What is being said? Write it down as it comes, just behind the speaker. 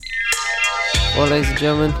Well, ladies and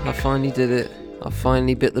gentlemen, I finally did it. I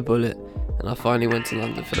finally bit the bullet, and I finally went to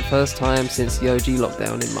London for the first time since the OG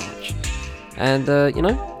lockdown in March. And,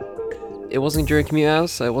 it wasn't during commute hours,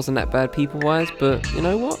 so it wasn't that bad people-wise, but you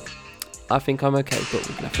know what? I think I'm okay, but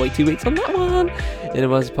we're gonna have to wait 2 weeks on that one. It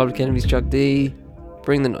was Public Enemy's Chuck D.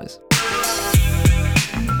 Bring the noise.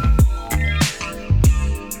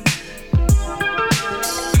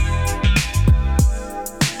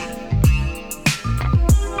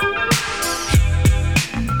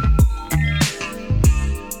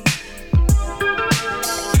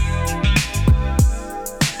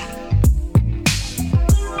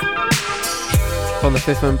 From the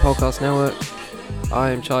Fifth Moment Podcast Network,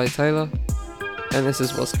 I am Charlie Taylor, and this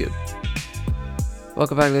is What's Good.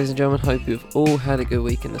 Welcome back, ladies and gentlemen. Hope you've all had a good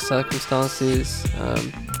week in the circumstances.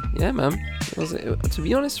 Yeah, man. To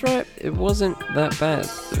be honest, right, it wasn't that bad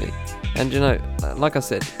for me. And you know, like I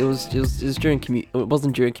said, it was during commute. It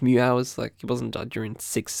wasn't during commute hours. Like it wasn't during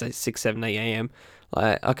 6, 7, 8 a.m.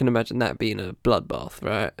 Like I can imagine that being a bloodbath,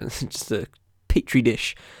 right? Just a petri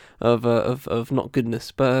dish of not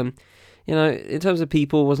goodness, but. You know, in terms of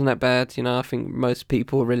people, it wasn't that bad. You know, I think most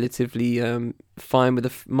people are relatively fine with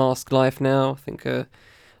the mask life now. I think it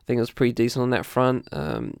was pretty decent on that front.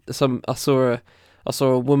 I saw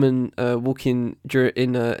a woman walking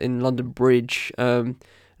in London Bridge, no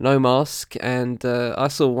mask, and I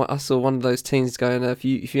saw one of those teens going, if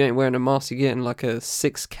you ain't wearing a mask, you're getting like a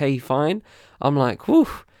 6K fine. I'm like, whew,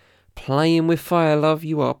 playing with fire, love.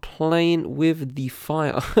 You are playing with the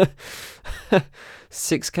fire.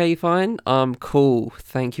 6K fine? Cool.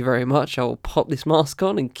 Thank you very much. I'll pop this mask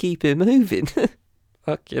on and keep it moving.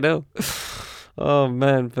 Fuck, you know. Oh,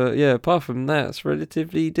 man. But yeah, apart from that, it's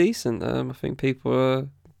relatively decent. I think people are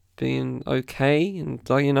being okay. And,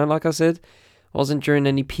 you know, like I said, I wasn't during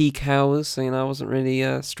any peak hours. So, you know, I wasn't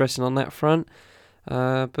really stressing on that front.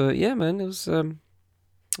 But yeah, man, it was, with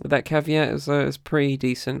that caveat, it was pretty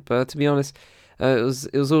decent. But to be honest, it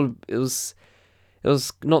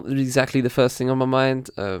was not exactly the first thing on my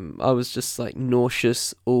mind. I was just like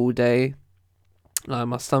nauseous all day. Like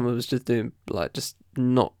my stomach was just just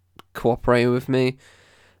not cooperating with me.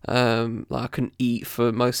 Like I couldn't eat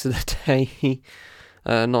for most of the day.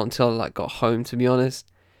 Not until I got home, to be honest.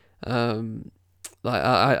 Like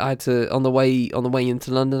I had to on the way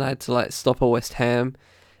into London, I had to stop at West Ham,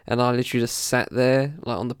 and I literally just sat there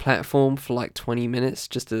on the platform for 20 minutes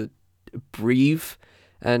just to breathe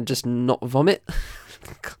and just not vomit.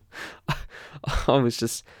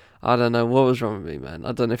 I don't know what was wrong with me, man.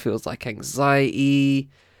 I don't know if it was anxiety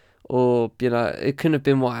or, you know, it couldn't have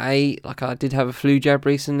been what I ate. I did have a flu jab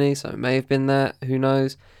recently, so it may have been that. Who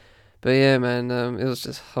knows? But yeah, man, I was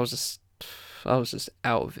just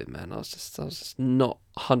out of it, man. I was just not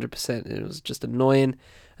 100%. It was just annoying.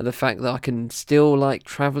 And the fact that I can still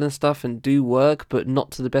travel and stuff and do work, but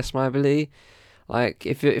not to the best of my ability.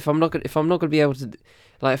 If I'm not gonna be able to,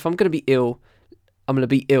 if I'm gonna be ill, I'm gonna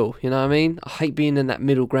be ill. You know what I mean? I hate being in that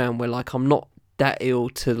middle ground where I'm not that ill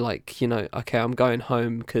to okay, I'm going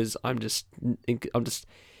home because I'm just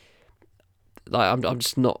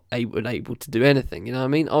not able to do anything. You know what I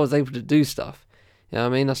mean? I was able to do stuff. You know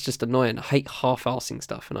what I mean? That's just annoying. I hate half-assing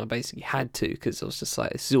stuff, and I basically had to because I was just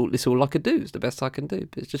this is all I could do. It's the best I can do.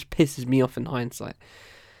 But it just pisses me off in hindsight.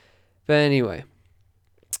 But anyway,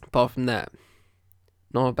 apart from that,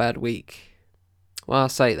 not a bad week. Well, I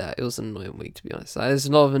say that. It was an annoying week, to be honest. There's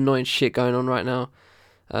a lot of annoying shit going on right now.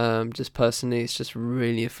 Just personally, it's just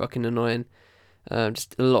really fucking annoying.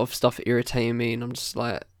 Just a lot of stuff irritating me, and I'm just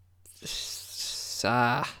I just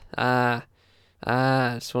want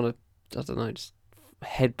to, I don't know, just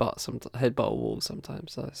headbutt a wall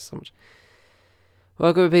sometimes. So it's so much.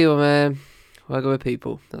 Welcome with people, man. Welcome with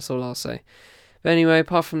people. That's all I'll say. But anyway,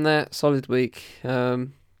 apart from that, solid week.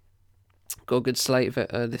 Got a good slate for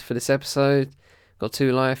this episode. Got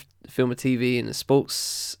 2 live film and TV and the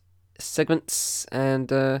sports segments,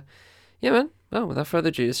 and yeah, man. Well, without further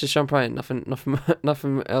ado, let's just jump right in.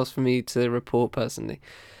 Nothing else for me to report personally.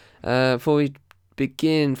 Before we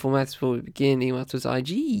begin, email to us,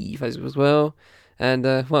 IG, Facebook as well, and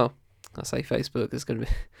well, I say Facebook. It's gonna be.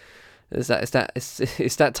 It's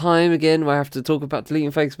that time again where I have to talk about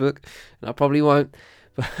deleting Facebook, and I probably won't.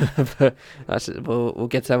 But we'll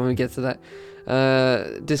get to that when we get to that.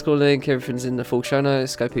 Discord link, everything's in the full show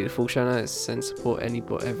notes. Go pick the full show notes and support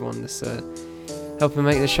everyone that's helping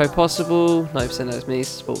make this show possible. 90% that is me,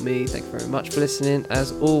 support me. Thank you very much for listening,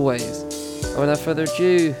 as always. And without further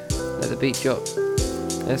ado, let the beat drop.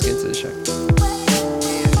 Let's get into the show.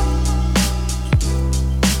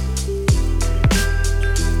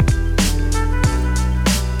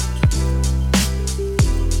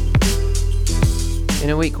 In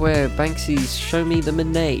a week where Banksy's Show Me the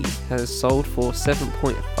Money has sold for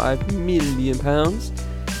 £7.5 million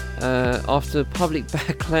after public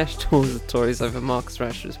backlash towards the Tories over Marcus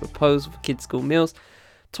Rashford's proposal for kids' school meals,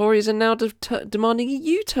 Tories are now demanding a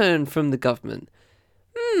U-turn from the government.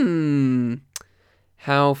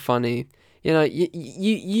 How funny. You know,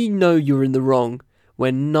 you know you're in the wrong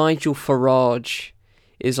when Nigel Farage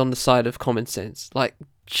is on the side of common sense. Like,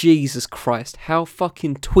 Jesus Christ, how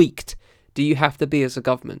fucking tweaked do you have to be as a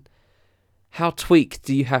government? How tweaked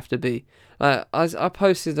do you have to be? I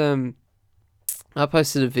posted a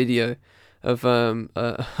video of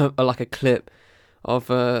like a clip of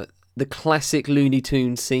the classic Looney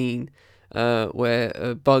Tunes scene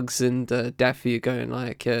where Bugs and Daffy are going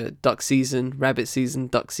like duck season, rabbit season,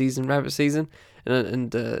 duck season, rabbit season,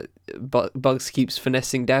 and Bugs keeps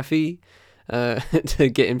finessing Daffy to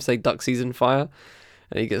get him to say duck season fire.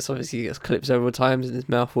 And he gets clipped several times, and his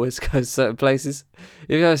mouth always goes certain places.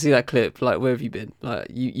 If you ever see that clip, like, where have you been? Like,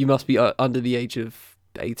 you must be under the age of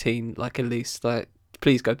 18, like, at least. Like,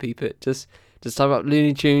 please go peep it. Just type up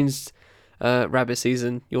Looney Tunes, rabbit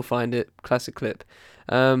season, you'll find it. Classic clip.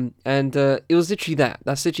 And it was literally that.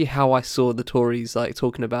 That's literally how I saw the Tories, like,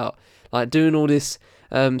 talking about, like, doing all this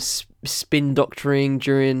spin doctoring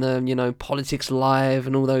during, Politics Live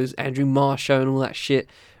and all those Andrew Marr show and all that shit,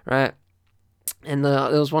 right? And there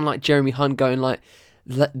was one like Jeremy Hunt going like,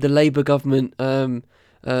 the Labour government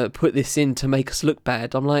put this in to make us look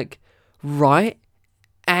bad. I'm like, right?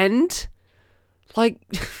 And like,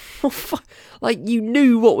 like, you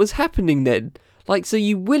knew what was happening then. Like, so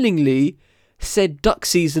you willingly said duck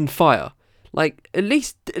season fire. Like, at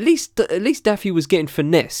least Daffy was getting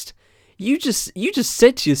finessed. You just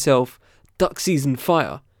said to yourself, duck season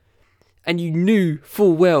fire, and you knew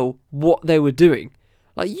full well what they were doing.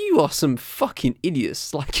 Like, you are some fucking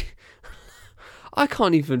idiots. Like, I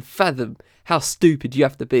can't even fathom how stupid you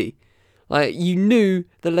have to be. Like, you knew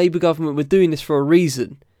the Labour government were doing this for a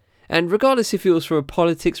reason. And regardless if it was for a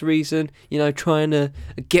politics reason, trying to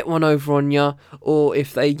get one over on ya, or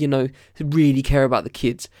if they, really care about the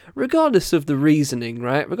kids. Regardless of the reasoning,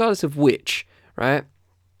 right? Regardless of which, right?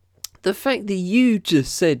 The fact that you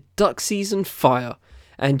just said duck season fire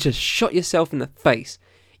and just shot yourself in the face,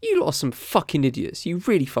 you lot are some fucking idiots. You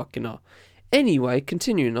really fucking are. Anyway,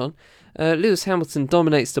 continuing on. Lewis Hamilton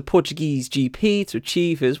dominates the Portuguese GP to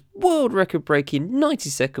achieve his world record-breaking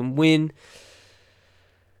 90-second win.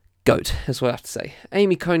 GOAT, that's what I have to say.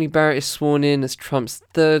 Amy Coney Barrett is sworn in as Trump's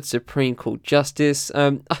third Supreme Court Justice.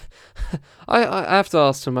 I have to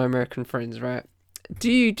ask to my American friends, right?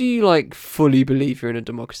 Do you like fully believe you're in a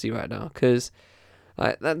democracy right now? Because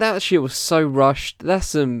like that shit was so rushed. That's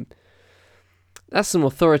some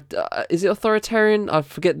is it authoritarian? I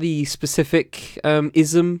forget the specific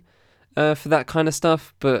ism for that kind of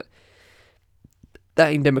stuff, but that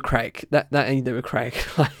ain't democratic. That ain't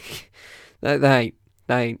democratic. Like that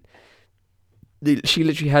ain't. She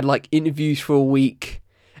literally had like interviews for a week,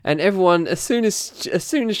 and everyone as soon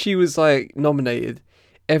as she was like nominated,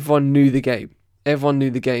 everyone knew the game. Everyone knew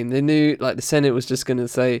the game. They knew like the Senate was just gonna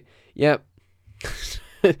say, "Yep."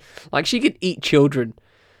 Like, she could eat children.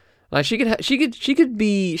 Like, she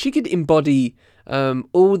could embody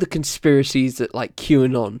all the conspiracies that like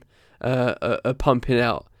QAnon are pumping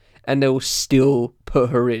out, and they'll still put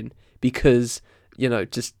her in because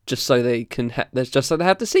just so they can just so they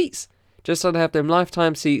have the seats, just so they have them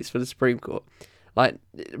lifetime seats for the Supreme Court. Like,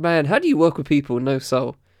 man, how do you work with people with no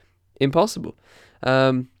soul? Impossible.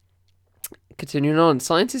 Continuing on,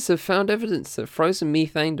 scientists have found evidence that frozen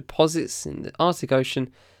methane deposits in the Arctic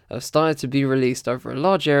Ocean have started to be released over a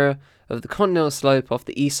large area of the continental slope off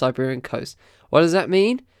the East Siberian coast. What does that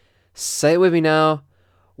mean? Say it with me now.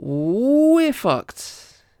 We're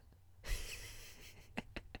fucked.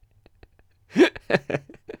 I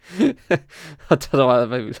don't know why that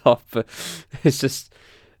made me laugh, but it's just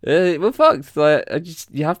we're fucked. Like,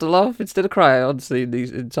 you have to laugh instead of cry, honestly,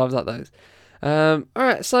 in times like those.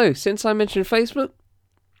 Alright, so since I mentioned Facebook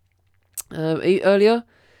earlier,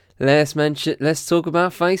 let's talk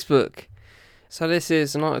about Facebook. So this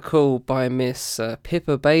is an article by Miss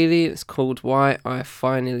Pippa Bailey. It's called "Why I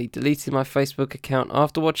Finally Deleted My Facebook Account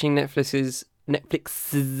After Watching Netflix's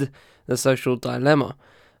The Social Dilemma."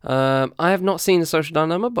 I have not seen The Social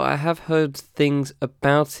Dilemma, but I have heard things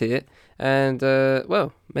about it, and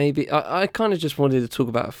well, maybe I kind of just wanted to talk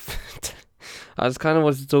about. I just kind of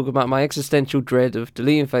wanted to talk about my existential dread of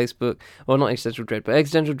deleting Facebook. Well, not existential dread, but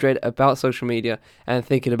existential dread about social media and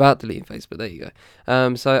thinking about deleting Facebook. There you go.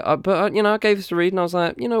 I gave this a read and I was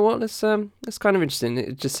like, you know what? That's kind of interesting.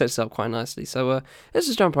 It just sets it up quite nicely. So let's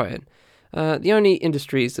just jump right in. The only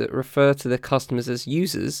industries that refer to their customers as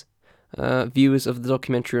users viewers of the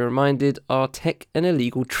documentary are reminded, are tech and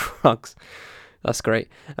illegal drugs. That's great.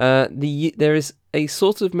 There is a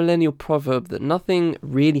sort of millennial proverb that nothing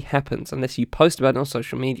really happens unless you post about it on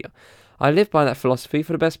social media. I lived by that philosophy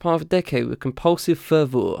for the best part of a decade with compulsive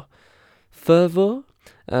fervour. Fervour?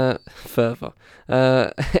 Fervour.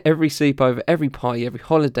 Every sleepover, every party, every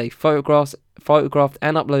holiday, photographed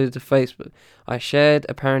and uploaded to Facebook. I shared,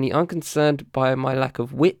 apparently unconcerned by my lack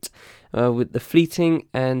of wit, with the fleeting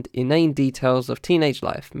and inane details of teenage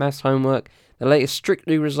life, maths homework, the latest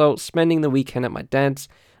Strictly results, spending the weekend at my dad's.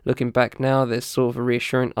 Looking back now, there's sort of a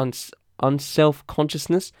reassuring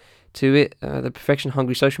unself-consciousness to it. The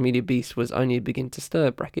perfection-hungry social media beast was only beginning to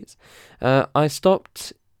stir, brackets. I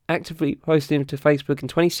stopped actively posting to Facebook in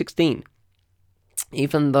 2016,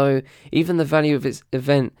 even the value of its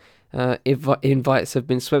event invites have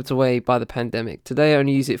been swept away by the pandemic. Today I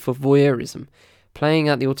only use it for voyeurism, playing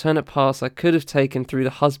out the alternate paths I could have taken through the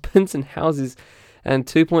husbands and houses and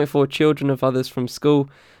 2.4 children of others from school,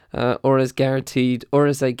 or as a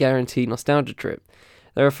guaranteed nostalgia trip.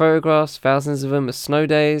 There are photographs, thousands of them, of snow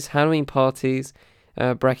days, Halloween parties,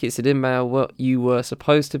 brackets, it didn't matter what you were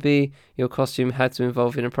supposed to be, your costume had to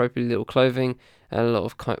involve inappropriate little clothing, and a lot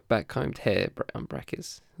of backcombed hair,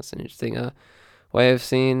 brackets. That's an interesting way of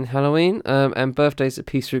seeing Halloween. And birthdays at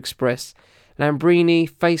Pizza Express, Lambrini,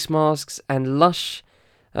 face masks from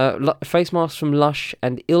Lush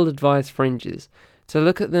and ill-advised fringes. To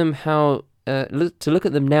look at them now,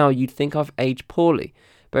 you'd think I've aged poorly,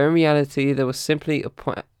 but in reality, there was simply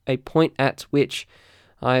a point at which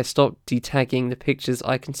I stopped detagging the pictures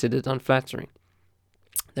I considered unflattering.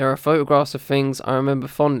 There are photographs of things I remember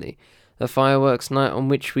fondly. The fireworks night on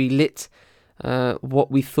which we lit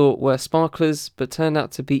what we thought were sparklers, but turned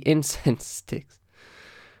out to be incense sticks.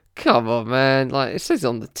 Come on, man! Like, it says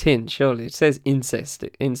on the tin, surely it says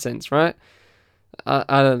incense, right?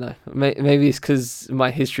 I don't know. Maybe it's because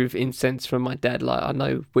my history of incense from my dad. Like, I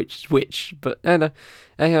know which is which, but I don't know.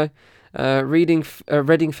 Anyhow. Reading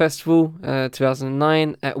Festival,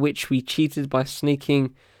 2009, at which we cheated by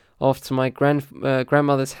sneaking off to my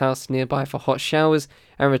grandmother's house nearby for hot showers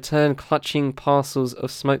and returned clutching parcels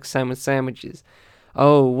of smoked salmon sandwiches.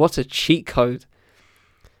 Oh, what a cheat code.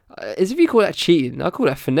 As if you call that cheating, I call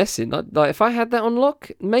that finessing. Like, if I had that on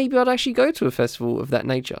lock, maybe I'd actually go to a festival of that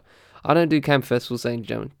nature. I don't do camp festivals, ladies and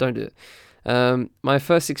gentlemen. Don't do it. My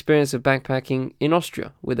first experience of backpacking in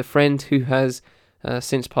Austria with a friend who has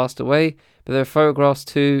since passed away, but there are photographs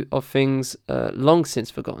too of things long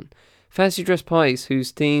since forgotten. Fancy dress parties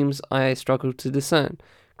whose themes I struggle to discern.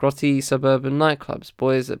 Grotty suburban nightclubs,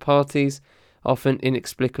 boys at parties, often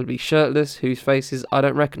inexplicably shirtless, whose faces I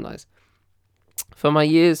don't recognise. For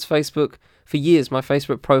years, my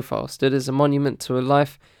Facebook profile stood as a monument to a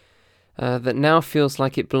life that now feels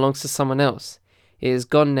like it belongs to someone else. It is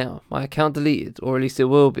gone now, my account deleted, or at least it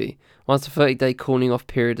will be, once the 30-day cooling off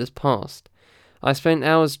period has passed. I spent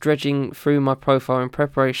hours dredging through my profile in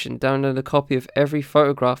preparation, downloading a copy of every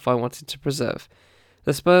photograph I wanted to preserve.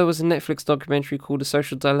 The spur was a Netflix documentary called The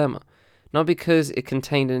Social Dilemma, not because it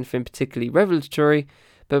contained anything particularly revelatory,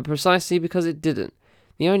 but precisely because it didn't.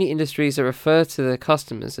 The only industries that refer to their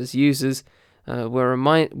customers as users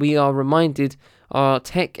we are reminded are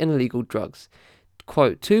tech and illegal drugs.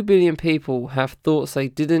 Quote, 2 billion people have thoughts they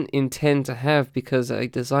didn't intend to have because a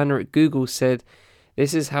designer at Google said,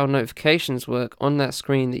 "This is how notifications work on that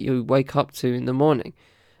screen that you wake up to in the morning,"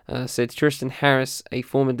 said Tristan Harris, a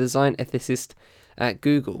former design ethicist at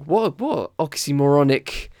Google. What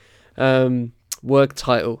oxymoronic work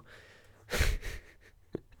title.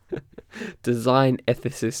 Design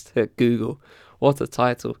ethicist at Google. What a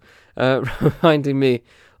title. Reminding me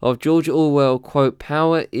of George Orwell, quote,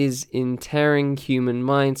 "Power is in tearing human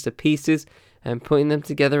minds to pieces and putting them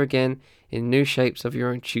together again in new shapes of your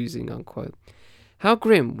own choosing," unquote. How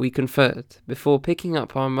grim, we conferred, before picking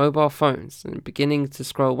up our mobile phones and beginning to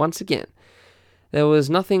scroll once again. There was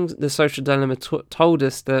nothing the social dilemma told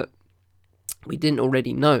us that we didn't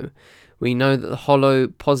already know. We know that the hollow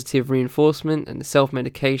positive reinforcement and the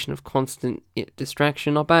self-medication of constant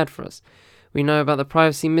distraction are bad for us. We know about the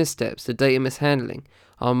privacy missteps, the data mishandling,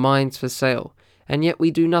 our minds for sale, and yet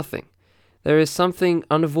we do nothing. There is something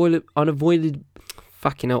unavoidably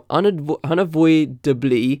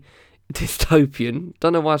dystopian.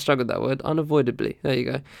 Don't know why I struggled with that word. Unavoidably. There you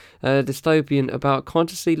go. Dystopian about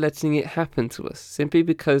consciously letting it happen to us, simply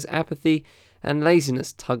because apathy and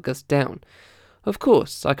laziness tug us down. Of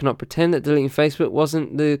course, I cannot pretend that deleting Facebook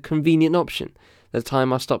wasn't the convenient option. The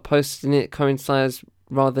time I stopped posting it coincides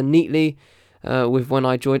rather neatly with when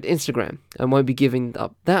I joined Instagram, and won't be giving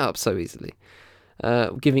up that so easily.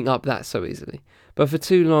 But for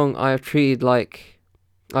too long, I have treated like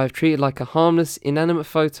I've treated like a harmless, inanimate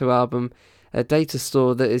photo album, a data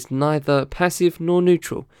store that is neither passive nor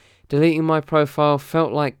neutral. Deleting my profile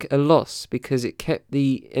felt like a loss because it kept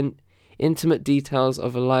the intimate details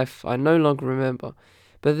of a life I no longer remember.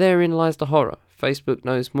 But therein lies the horror. Facebook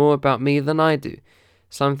knows more about me than I do.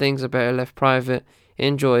 Some things are better left private,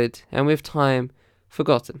 enjoyed, and with time,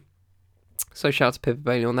 forgotten. So shout out to Pippa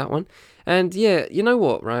Bailey on that one. And yeah, you know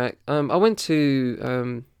what, right? I went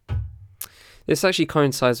to... this actually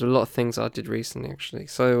coincides with a lot of things I did recently, actually.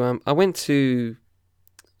 So I went to...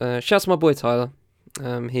 shout out to my boy Tyler.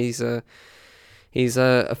 He's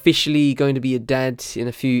officially going to be a dad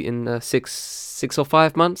in six or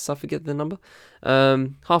 5 months. I forget the number.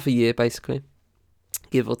 Half a year, basically,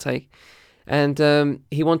 give or take. And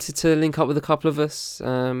he wanted to link up with a couple of us.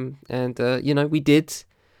 And we did.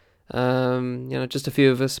 Just a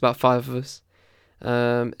few of us, about 5 of us.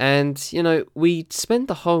 And we spent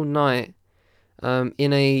the whole night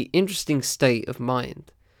in a interesting state of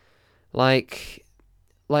mind. Like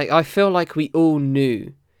I feel like we all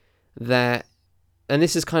knew that, and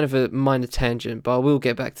this is kind of a minor tangent, but I will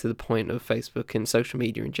get back to the point of Facebook and social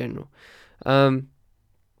media in general.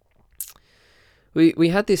 We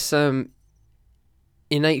had this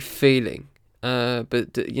innate feeling,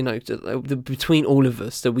 between all of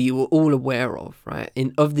us that we were all aware of, right?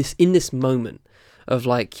 In this moment of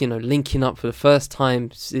linking up for the first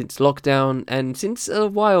time since lockdown and since a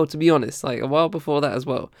while, to be honest, like a while before that as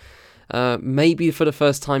well. Maybe for the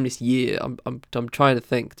first time this year. I'm trying to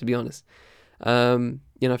think, to be honest.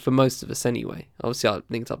 For most of us anyway. Obviously, I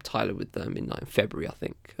linked up Tyler with them in February, I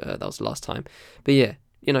think. That was the last time. But yeah,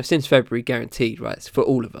 since February, guaranteed, right? It's for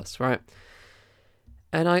all of us, right?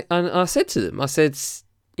 And I said to them,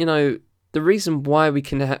 the reason why we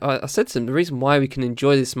can... I said to them, the reason why we can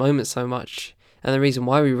enjoy this moment so much, and the reason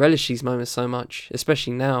why we relish these moments so much,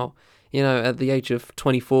 especially now, at the age of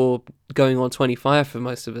 24, going on 25 for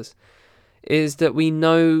most of us, is that we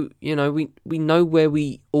know, we know where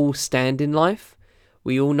we all stand in life.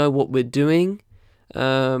 We all know what we're doing,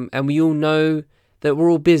 and we all know that we're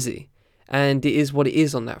all busy, and it is what it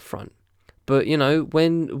is on that front. But,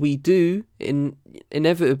 when we do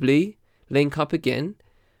inevitably link up again,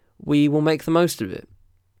 we will make the most of it.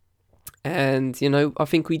 And, I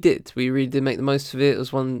think we did. We really did make the most of it. It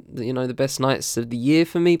was one, the best nights of the year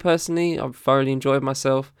for me personally. I've thoroughly enjoyed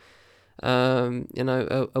myself.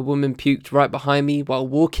 A woman puked right behind me while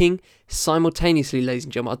walking simultaneously, ladies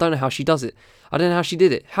and gentlemen. I don't know how she does it. I don't know how she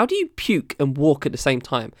did it. How do you puke and walk at the same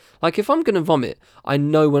time? Like, if I'm going to vomit, I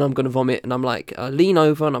know when I'm going to vomit, and I'm like, I lean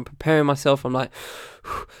over and I'm preparing myself. I'm like,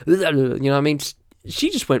 you know what I mean? She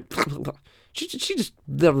just went, she just,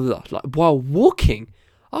 like, while walking.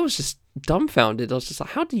 I was just dumbfounded. I was just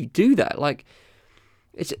like, how do you do that? Like,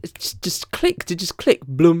 it's just clicked. It just click,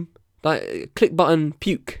 bloom. Like, click button,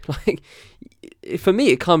 puke. Like, for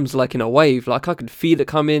me, it comes like in a wave. Like, I could feel it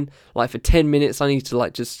coming. Like, for 10 minutes, I need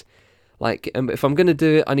to if I'm going to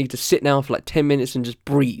do it, I need to sit down for 10 minutes and just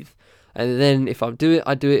breathe. And then if I do it,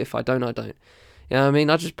 I do it. If I don't, I don't. You know what I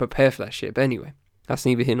mean? I just prepare for that shit. But anyway, that's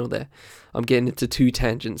neither here nor there. I'm getting into 2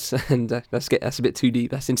 tangents, and that's a bit too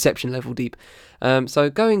deep. That's Inception level deep.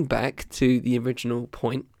 So going back to the original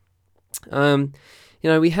point,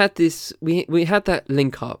 we had this, we had that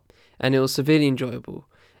link up, and it was severely enjoyable.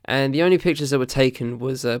 And the only pictures that were taken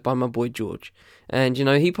was by my boy George. And,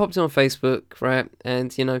 he popped it on Facebook, right?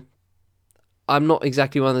 And, I'm not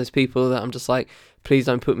exactly one of those people that I'm just like, please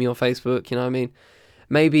don't put me on Facebook, you know what I mean?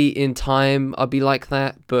 Maybe in time I'll be like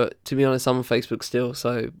that, but to be honest, I'm on Facebook still,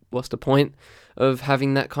 so what's the point of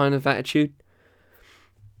having that kind of attitude?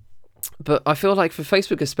 But I feel like for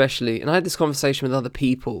Facebook especially, and I had this conversation with other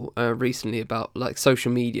people recently about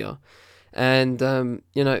social media, and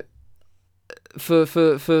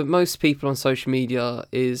for most people on social media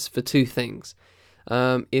is for 2 things.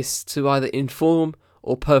 It's to either inform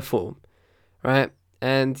or perform, right?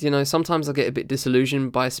 And sometimes I get a bit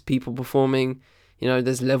disillusioned by people performing.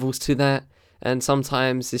 There's levels to that, and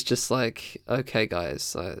sometimes it's just like, okay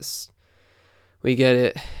guys, we get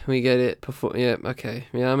it, perform, yeah, okay.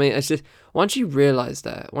 I mean, it's just, once you realize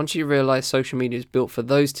social media is built for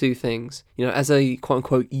those 2 things, as a quote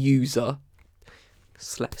unquote user,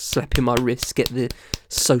 slapping my wrist, get the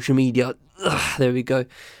social media, there we go,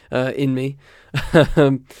 in me.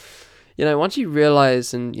 Once you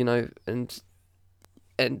realize and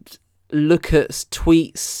look at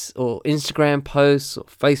tweets or Instagram posts or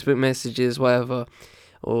Facebook messages, whatever,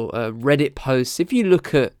 or Reddit posts, if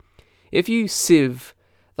you sieve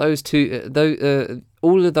those 2,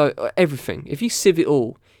 all of those, everything, if you sieve it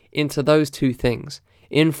all into those 2 things,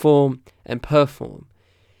 inform and perform,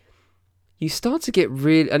 you start to get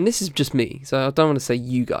really, and this is just me, so I don't want to say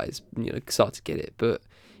you guys, start to get it, but,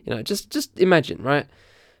 just imagine, right?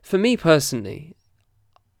 For me personally,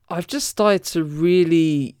 I've just started to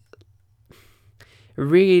really,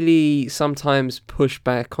 really sometimes push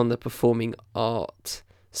back on the performing art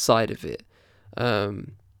side of it,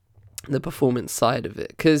 the performance side of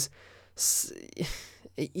it, because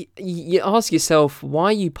you ask yourself, why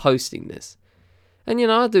are you posting this? And,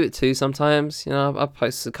 I do it too sometimes. I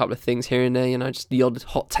post a couple of things here and there, just the odd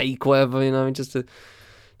hot take, whatever, just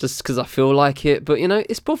because I feel like it. But,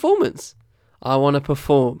 it's performance. I want to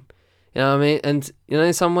perform. You know what I mean? And,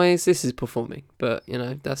 in some ways, this is performing. But,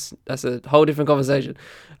 that's a whole different conversation.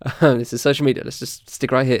 This is social media. Let's just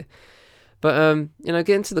stick right here. But,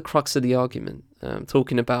 getting to the crux of the argument,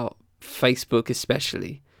 talking about Facebook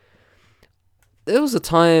especially. There was a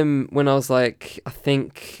time when I was like, I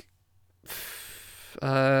think...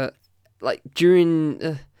 during,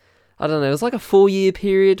 I don't know, it was like a 4-year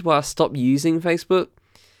period where I stopped using Facebook.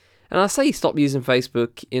 And I say stop using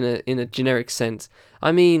Facebook in a generic sense.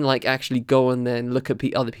 I mean, like, actually go on there and look at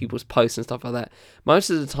other people's posts and stuff like that. Most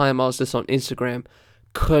of the time I was just on Instagram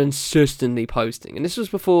consistently posting. And this was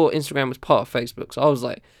before Instagram was part of Facebook. So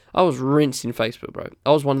I was rinsing Facebook, bro.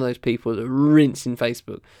 I was one of those people that rinsing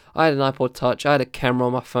Facebook. I had an iPod Touch. I had a camera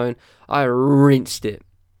on my phone. I rinsed it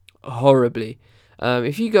horribly.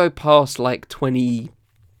 If you go past like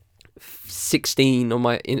 2016 on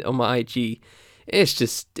my IG, it's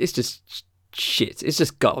just shit. It's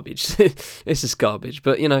just garbage. It's just garbage.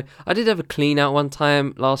 But I did have a clean out one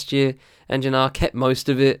time last year, and I kept most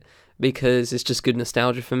of it because it's just good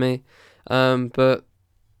nostalgia for me. But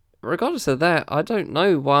regardless of that, I don't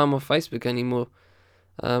know why I'm on Facebook anymore.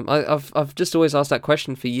 I've just always asked that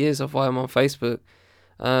question for years of why I'm on Facebook.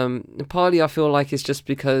 Partly I feel like it's just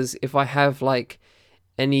because if I have like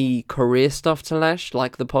any career stuff to lash,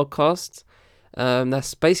 like the podcasts,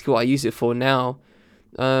 that's basically what I use it for now.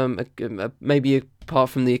 Maybe apart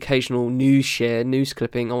from the occasional news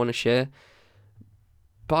clipping I want to share,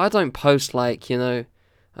 but I don't post like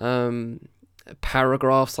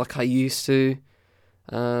paragraphs like I used to.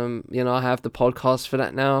 I have the podcast for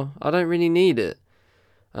that now. I don't really need it,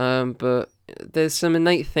 but there's some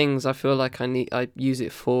innate things I feel like I use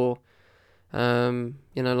it for.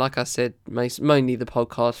 Like I said, mainly the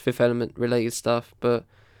podcast, Fifth Element related stuff, but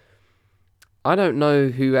I don't know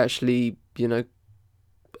who actually,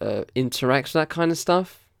 interacts with that kind of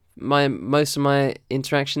stuff. Most of my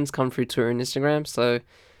interactions come through Twitter and Instagram, so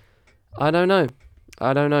I don't know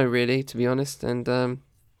really, to be honest, and there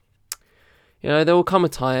will come a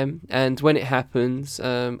time, and when it happens,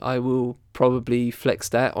 I will probably flex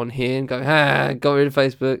that on here and go, got rid of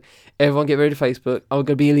Facebook. Everyone get rid of Facebook. I'm going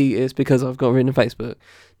to be elitist because I've got rid of Facebook.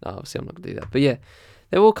 No, obviously I'm not going to do that. But yeah,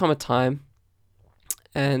 there will come a time,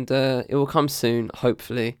 and it will come soon,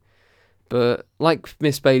 hopefully. But like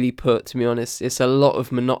Miss Bailey put, to be honest, it's a lot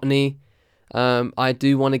of monotony. I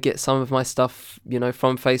do want to get some of my stuff,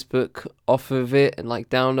 from Facebook off of it and like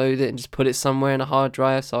download it and just put it somewhere in a hard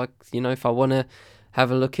drive. So if I want to have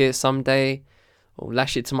a look at it someday, or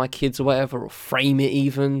lash it to my kids or whatever, or frame it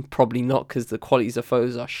even. Probably not, because the qualities of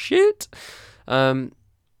photos are shit. I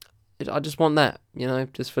just want that,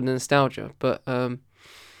 just for the nostalgia. But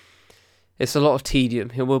it's a lot of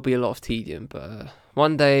tedium. It will be a lot of tedium. But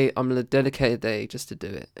one day, I'm going to dedicate a day just to do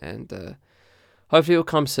it. And hopefully it'll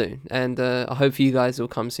come soon. And I hope for you guys it'll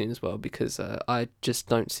come soon as well, because I just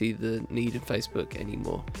don't see the need in Facebook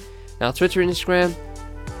anymore. Now, Twitter and Instagram,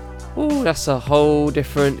 ooh, that's a whole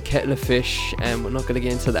different kettle of fish, and we're not going to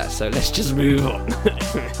get into that, so let's just move on.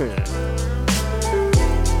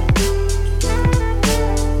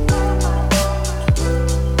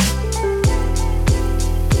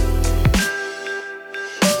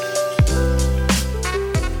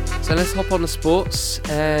 So let's hop on the sports,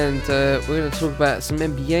 and we're going to talk about some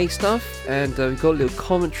NBA stuff, and we've got a little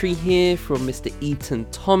commentary here from Mr. Eaton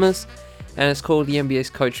Thomas, and it's called The NBA's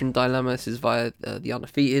Coaching Dilemma. This is via The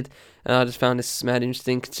Undefeated, and I just found this mad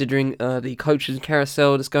interesting considering the coaches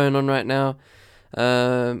carousel that's going on right now.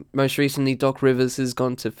 Most recently, Doc Rivers has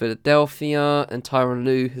gone to Philadelphia, and Tyronn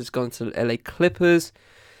Lue has gone to the LA Clippers.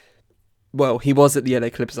 Well, he was at the LA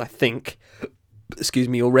Clippers, I think,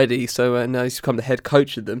 already, so now he's become the head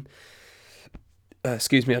coach of them. I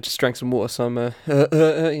just drank some water, so I'm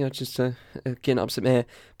getting up some air.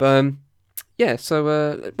 But yeah,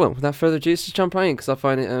 so without further ado, let's just jump right in, because I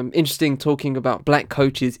find it interesting talking about black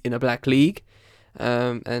coaches in a black league,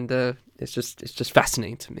 and it's just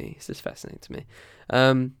fascinating to me.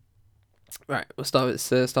 Right, we'll start with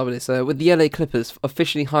this. With the LA Clippers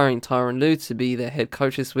officially hiring Tyronn Lue to be their head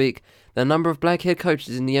coach this week, the number of black head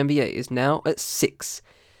coaches in the NBA is now at 6.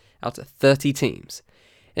 out of 30 teams.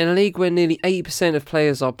 In a league where nearly 80% of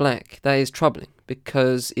players are black, that is troubling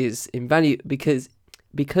because it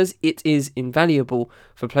is invaluable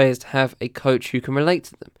for players to have a coach who can relate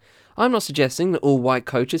to them. I'm not suggesting that all white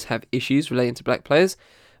coaches have issues relating to black players,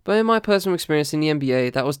 but in my personal experience in the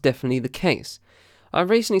NBA, that was definitely the case. I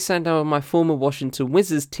recently sat down with my former Washington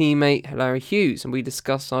Wizards teammate Larry Hughes, and we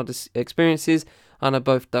discussed our experiences under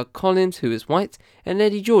both Doug Collins, who is white, and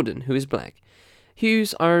Eddie Jordan, who is black.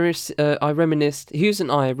 Hughes and I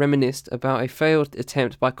reminisced about a failed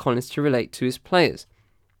attempt by Collins to relate to his players.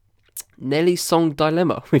 Nelly's song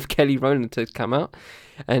Dilemma with Kelly Rowland had come out,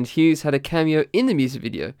 and Hughes had a cameo in the music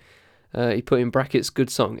video. He put in brackets,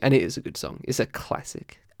 good song, and it is a good song. It's a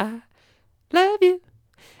classic. I love you,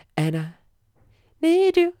 and I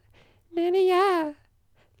need you, Nelly, I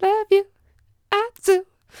love you, I do.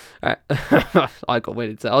 Alright, I got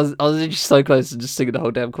weirded into that. I was just so close to just singing the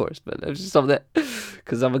whole damn chorus, but let's just stop there,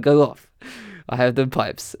 because I'm going to go off. I have them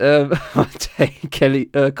pipes. Kelly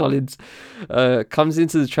Collins comes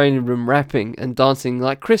into the training room rapping and dancing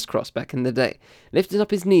like Crisscross back in the day, lifting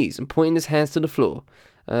up his knees and pointing his hands to the floor.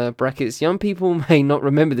 Brackets, young people may not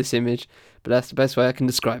remember this image, but that's the best way I can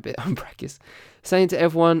describe it, brackets. Saying to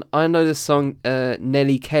everyone, I know the song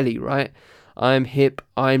Nelly Kelly, right? I'm hip,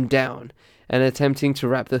 I'm down. And attempting to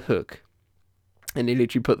rap the hook. And he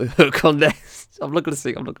literally put the hook on there. I'm not going to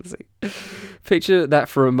sing. Picture that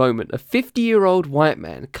for a moment. A 50-year-old white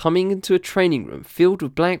man coming into a training room filled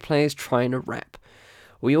with black players trying to rap.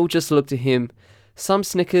 We all just looked at him. Some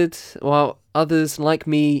snickered, while others, like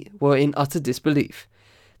me, were in utter disbelief.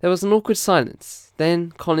 There was an awkward silence.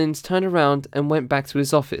 Then Collins turned around and went back to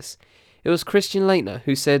his office. It was Christian Laettner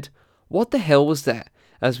who said, "What the hell was that?"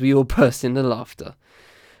 as we all burst into laughter.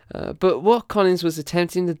 But what Collins was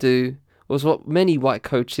attempting to do was what many white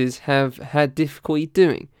coaches have had difficulty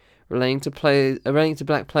doing, relating to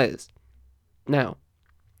black players. Now,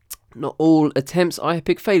 not all attempts are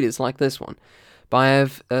epic failures like this one, but I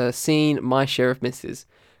have seen my share of misses.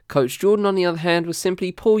 Coach Jordan, on the other hand, would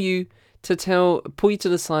simply pull you to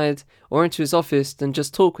the side or into his office and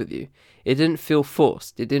just talk with you. It didn't feel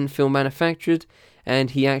forced, it didn't feel manufactured,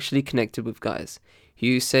 and he actually connected with guys.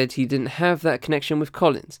 Hughes said he didn't have that connection with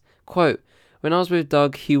Collins. Quote, when I was with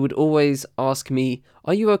Doug, he would always ask me,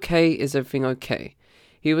 "Are you okay? Is everything okay?"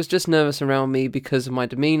 He was just nervous around me because of my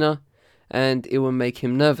demeanor, and it would make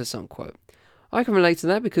him nervous, unquote. I can relate to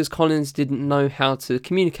that because Collins didn't know how to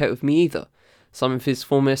communicate with me either. Some of his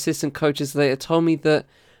former assistant coaches later told me that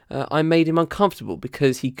I made him uncomfortable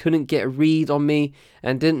because he couldn't get a read on me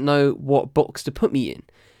and didn't know what box to put me in.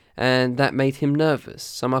 And that made him nervous.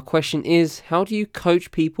 So my question is, how do you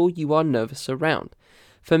coach people you are nervous around?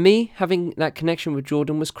 For me, having that connection with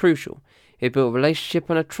Jordan was crucial. It built a relationship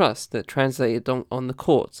and a trust that translated on the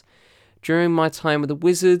courts. During my time with the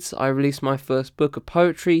Wizards, I released my first book of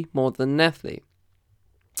poetry, More Than an Athlete.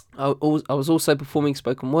 I was also performing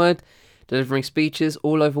spoken word, delivering speeches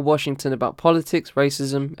all over Washington about politics,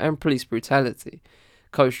 racism, and police brutality.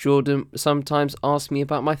 Coach Jordan sometimes asked me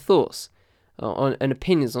about my thoughts and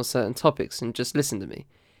opinions on certain topics and just listen to me.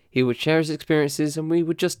 He would share his experiences and we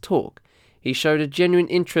would just talk. He showed a genuine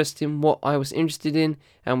interest in what I was interested in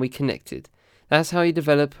and we connected. That's how you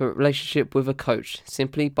develop a relationship with a coach,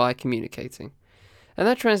 simply by communicating. And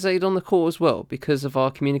that translated on the court as well because of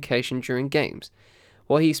our communication during games.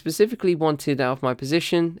 What he specifically wanted out of my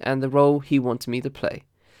position and the role he wanted me to play.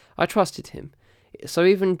 I trusted him. So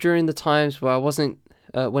even during the times where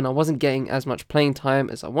when I wasn't getting as much playing time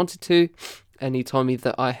as I wanted to, and he told me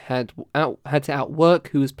that I had to outwork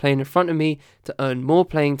who was playing in front of me to earn more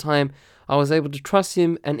playing time, I was able to trust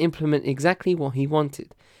him and implement exactly what he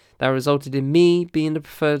wanted. That resulted in me being the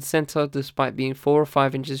preferred centre despite being 4 or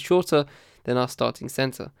 5 inches shorter than our starting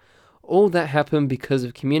centre. All that happened because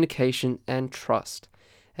of communication and trust.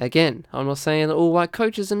 Again, I'm not saying that all white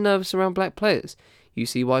coaches are nervous around black players. You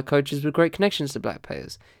see white coaches with great connections to black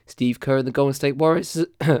players. Steve Kerr and the Golden State Warriors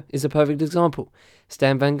is a perfect example.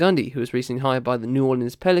 Stan Van Gundy, who was recently hired by the New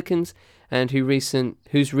Orleans Pelicans, and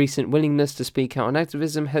whose recent willingness to speak out on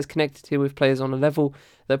activism has connected him with players on a level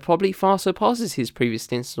that probably far surpasses his previous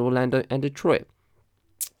stints in Orlando and Detroit.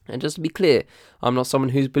 And just to be clear, I'm not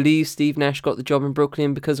someone who believes Steve Nash got the job in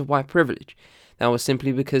Brooklyn because of white privilege. That was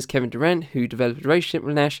simply because Kevin Durant, who developed a relationship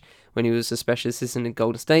with Nash when he was a special assistant in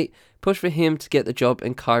Golden State, pushed for him to get the job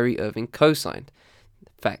and Kyrie Irving co-signed.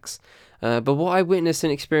 Facts. But what I witnessed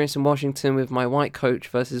and experienced in Washington with my white coach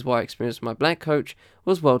versus what I experienced with my black coach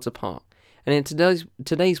was worlds apart. And in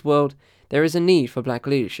today's world, there is a need for black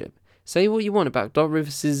leadership. Say what you want about Doc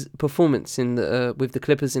Rivers' performance in the with the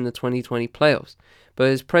Clippers in the 2020 playoffs, but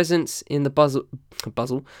his presence in the bubble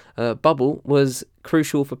was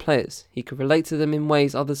crucial for players. He could relate to them in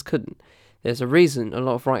ways others couldn't. There's a reason a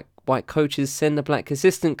lot of white coaches send a black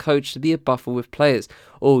assistant coach to be a buffer with players.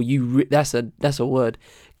 Oh, that's a word.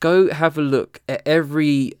 Go have a look at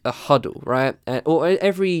every huddle, right? Or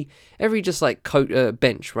every just like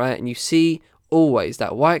bench, right? And you see always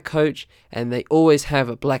that white coach, and they always have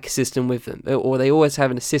a black assistant with them, or they always have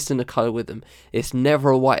an assistant of color with them. It's never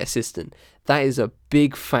a white assistant. That is a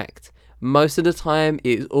big fact. Most of the time,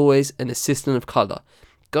 it is always an assistant of color.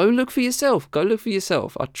 Go look for yourself.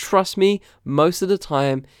 Trust me, most of the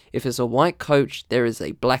time, if it's a white coach, there is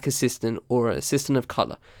a black assistant or an assistant of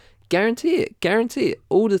color. Guarantee it,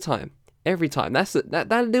 all the time, every time.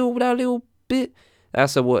 That little bit,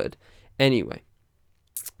 that's a word. Anyway,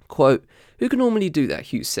 quote, "Who can normally do that?"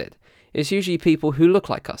 Hughes said. "It's usually people who look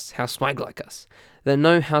like us, have swag like us, that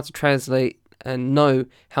know how to translate and know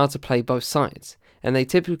how to play both sides. And they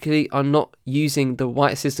typically are not using the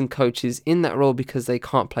white assistant coaches in that role because they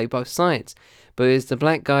can't play both sides, but it's the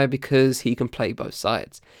black guy because he can play both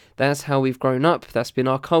sides. That's how we've grown up. That's been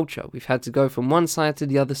our culture. We've had to go from one side to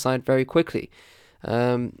the other side very quickly."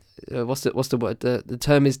 What's the word? The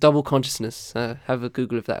term is double consciousness. Have a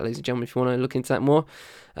Google of that, ladies and gentlemen, if you want to look into that more.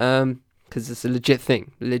 Because it's a legit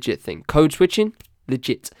thing. Code switching,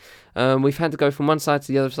 legit. We've had to go from one side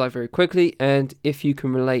to the other side very quickly, and if you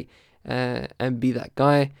can relate and be that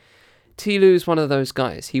guy, Ty Lue's one of those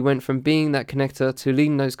guys. He went from being that connector to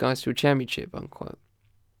leading those guys to a championship, unquote.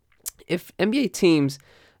 If NBA teams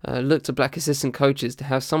look to black assistant coaches to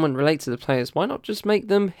have someone relate to the players, why not just make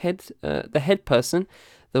them the head person,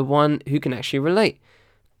 the one who can actually relate?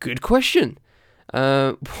 Good question.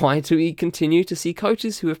 Why do we continue to see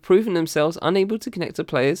coaches who have proven themselves unable to connect to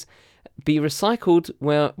players be recycled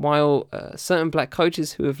while certain black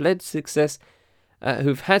coaches who have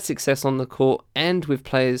who've had success on the court and with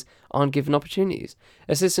players aren't given opportunities?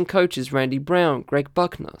 Assistant coaches Randy Brown, Greg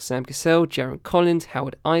Buckner, Sam Cassell, Jaron Collins,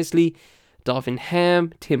 Howard Isley, Darvin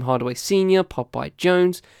Ham, Tim Hardaway Sr., Popeye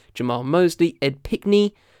Jones, Jamal Mosley, Ed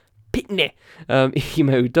Pickney, Ime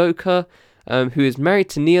Udoka, who is married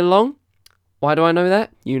to Nia Long. Why do I know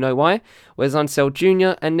that? You know why. Wes Unseld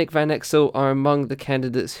Jr. and Nick Van Exel are among the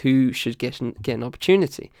candidates who should get an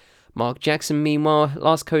opportunity. Mark Jackson, meanwhile,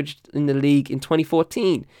 last coached in the league in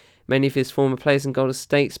 2014. Many of his former players in Golden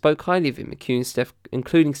State spoke highly of him,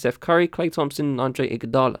 including Steph Curry, Klay Thompson, and Andre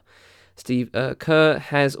Iguodala. Steve Kerr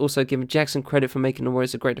has also given Jackson credit for making the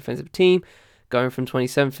Warriors a great defensive team, going from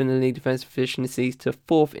 27th in the league defensive efficiency to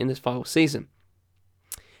 4th in his final season.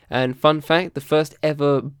 And fun fact, the first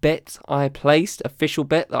ever official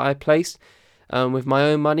bet that I placed with my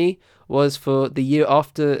own money, was for the year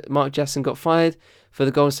after Mark Jackson got fired, for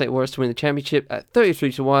the Golden State Warriors to win the championship at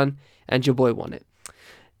 33-1, and your boy won it.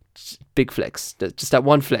 Big flex. Just that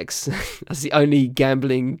one flex. That's the only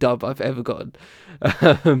gambling dub I've ever gotten.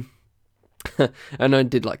 And I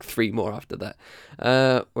did like 3 more after that.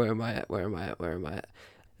 Where am I at?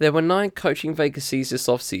 There were 9 coaching vacancies this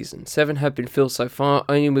offseason. 7 have been filled so far,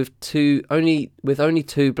 only with 2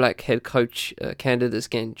 black head coach candidates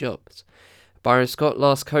getting jobs. Byron Scott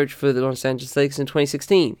last coached for the Los Angeles Lakers in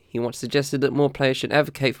 2016. He once suggested that more players should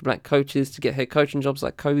advocate for black coaches to get head coaching jobs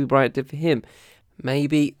like Kobe Bryant did for him.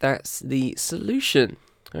 Maybe that's the solution.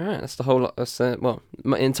 All right, that's the whole lot. That's my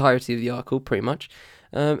entirety of the article, pretty much.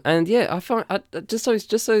 And yeah, I find just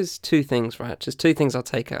those 2 things, right? Just 2 things I'll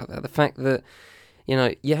take out there. The fact that, you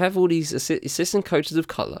know, you have all these assistant coaches of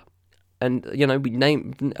color, and you know,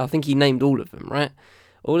 I think he named all of them, right?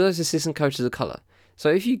 All those assistant coaches of color. So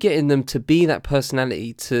if you get in them to be that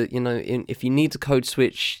personality, to, you know, if you need to code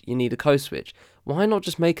switch, you need a code switch. Why not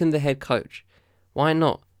just make him the head coach? Why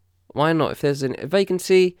not? If there's a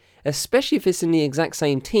vacancy, especially if it's in the exact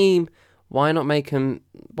same team, why not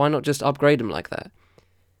just upgrade him like that?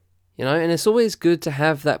 You know, and it's always good to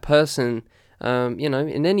have that person, you know,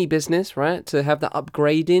 in any business, right? To have that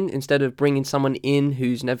upgrading instead of bringing someone in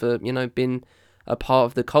who's never, you know, been a part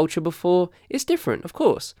of the culture before. It's different, of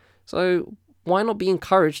course. So why not be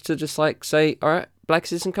encouraged to just like say, all right, black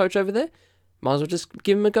assistant coach over there, might as well just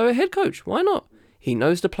give him a go at head coach. Why not? He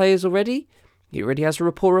knows the players already. He already has a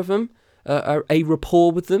rapport with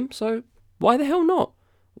them, So why the hell not?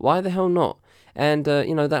 And,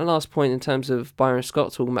 you know, that last point in terms of Byron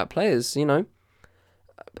Scott talking about players, you know,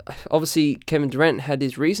 obviously Kevin Durant had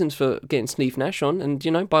his reasons for getting Steve Nash on, and,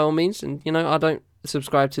 you know, by all means, and, you know, I don't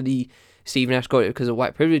subscribe to the Steve Nash got it because of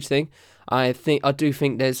white privilege thing. I do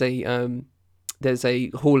think there's a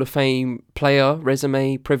Hall of Fame player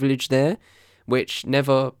resume privilege there, which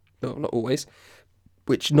not always,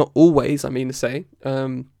 which not always, I mean to say,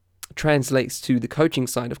 translates to the coaching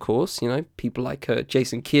side, of course. You know, people like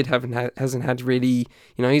Jason Kidd hasn't had really,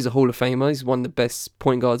 you know, he's a Hall of Famer. He's one of the best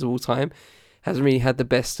point guards of all time. Hasn't really had the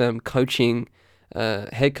best head coaching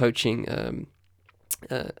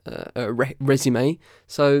resume.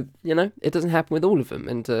 So, you know, it doesn't happen with all of them,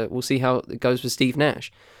 and we'll see how it goes with Steve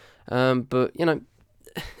Nash. But, you know,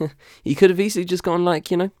 he could have easily just gone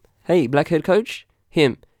like, you know, hey, black head coach,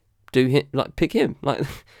 him, pick him, like,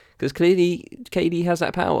 because clearly KD has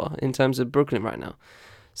that power in terms of Brooklyn right now.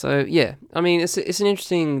 So yeah, I mean, it's an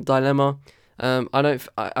interesting dilemma.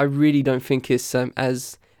 I really don't think it's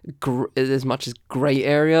as much as grey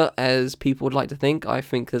area as people would like to think. I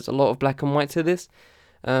think there's a lot of black and white to this.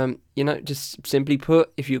 You know, just simply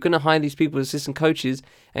put, if you're going to hire these people as assistant coaches,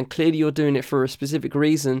 and clearly you're doing it for a specific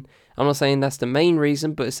reason, I'm not saying that's the main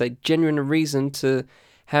reason, but it's a genuine reason to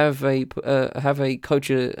have a coach,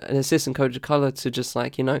 an assistant coach of color, to just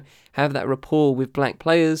like, you know, have that rapport with black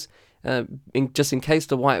players, in case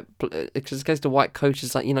the white coach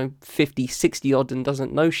is like, you know, 50, 60 odd and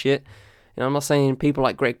doesn't know shit. You know, I'm not saying people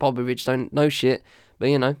like Greg Popovich don't know shit, but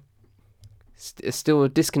you know, it's still a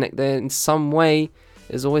disconnect there in some way.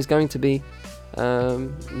 There's always going to be, no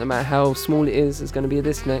matter how small it is, there's going to be a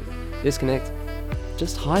disconnect.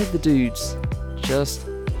 Just hire the dudes. Just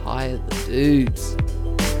hire the dudes.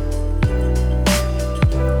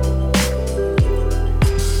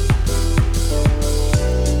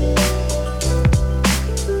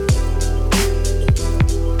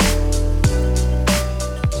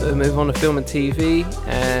 So we move on to film and TV,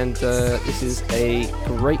 and this is a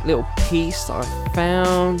great little piece that I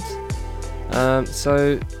found.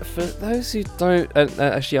 So for those who don't,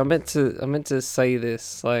 actually, I meant to say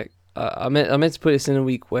this. Like, I meant to put this in a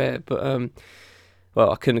week where, but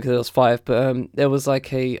well, I couldn't because it was 5. But there was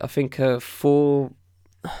like a few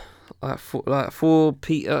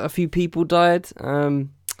people died.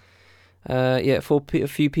 A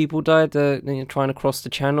few people died. Trying to cross the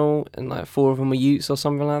channel, and like 4 of them were Utes or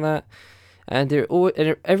something like that. And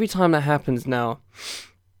every time that happens now,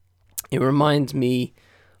 it reminds me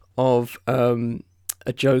of a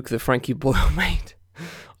joke that Frankie Boyle made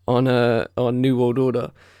on New World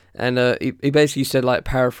Order, and he basically said, like,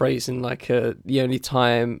 paraphrasing, like, the only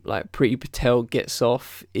time like Priti Patel gets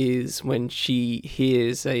off is when she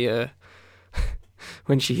hears a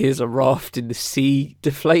raft in the sea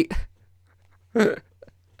deflate. I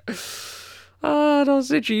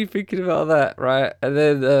was literally thinking about that, right?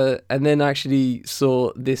 And then actually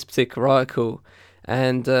saw this particular article.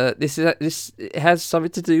 And it has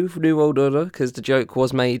something to do with New World Order, because the joke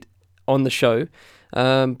was made on the show,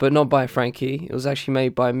 but not by Frankie. It was actually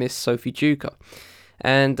made by Miss Sophie Duker,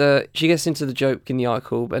 and she gets into the joke in the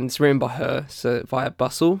article, and it's written by her, so via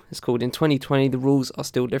Bustle. It's called "In 2020, the rules are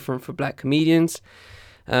still different for black comedians,"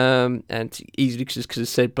 and easily just because it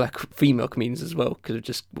said black female comedians as well, could have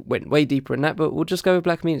just went way deeper in that. But we'll just go with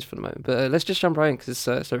black comedians for the moment. But let's just jump right in, because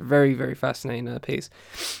it's a very, very fascinating piece.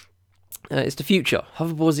 It's the future.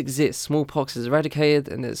 Hoverboards exist, smallpox is eradicated,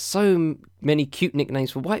 and there's so many cute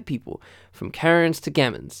nicknames for white people, from Karens to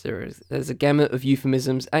Gammons. There's a gamut of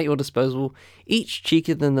euphemisms at your disposal, each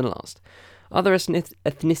cheekier than the last. Other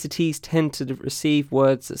ethnicities tend to receive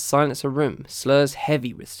words that silence a room, slurs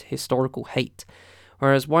heavy with historical hate,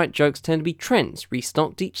 whereas white jokes tend to be trends,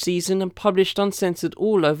 restocked each season and published uncensored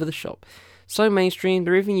all over the shop. So mainstream,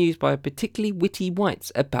 they're even used by particularly witty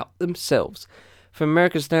whites about themselves. From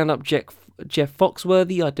American stand-up Jeff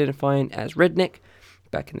Foxworthy identifying as redneck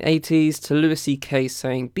back in the 80s, to Louis C.K.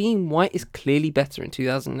 saying being white is clearly better in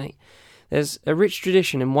 2008. There's a rich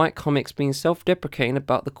tradition in white comics being self-deprecating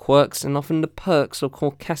about the quirks and often the perks of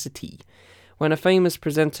caucasity. When a famous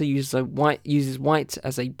presenter uses white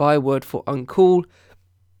as a byword for uncool,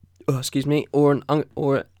 or an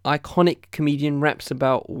iconic comedian raps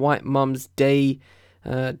about white mums day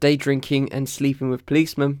drinking and sleeping with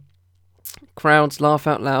policemen, crowds laugh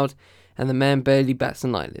out loud, and the man barely bats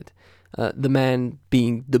an eyelid. The man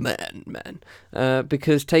being the man.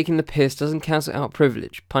 Because taking the piss doesn't cancel out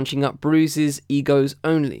privilege. Punching up bruises, egos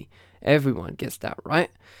only. Everyone gets that, right?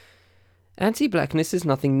 Anti-blackness is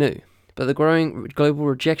nothing new, but the growing global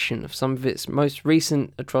rejection of some of its most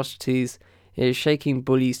recent atrocities is shaking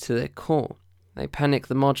bullies to their core. They panic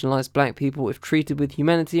the marginalised black people, if treated with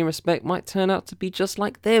humanity and respect, might turn out to be just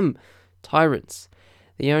like them, tyrants.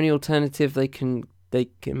 The only alternative they can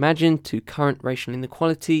imagine to current racial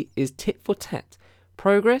inequality is tit for tat.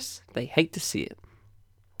 Progress? They hate to see it.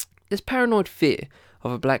 This paranoid fear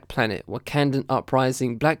of a black planet, Wakandan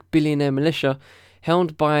uprising, black billionaire militia,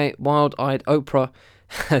 helmed by wild-eyed Oprah,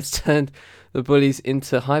 has turned the bullies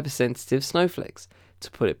into hypersensitive snowflakes.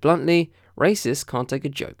 To put it bluntly, Racists can't take a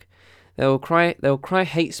joke. They'll cry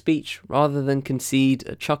hate speech rather than concede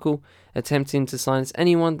a chuckle, attempting to silence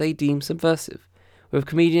anyone they deem subversive. With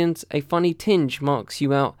comedians, a funny tinge marks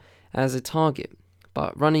you out as a target,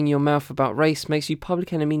 but running your mouth about race makes you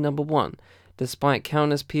public enemy number one, despite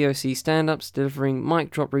countless POC stand-ups delivering mic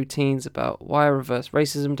drop routines about why reverse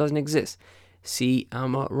racism doesn't exist. See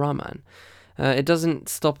Amar Rahman. It doesn't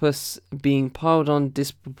stop us being piled on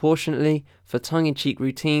disproportionately for tongue-in-cheek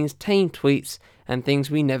routines, tame tweets, and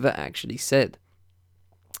things we never actually said.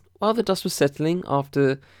 While the dust was settling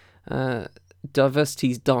after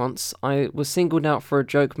Diversity's dance, I was singled out for a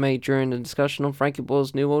joke made during a discussion on Frankie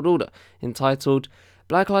Boyle's New World Order, entitled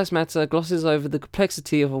Black Lives Matter glosses over the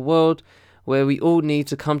complexity of a world where we all need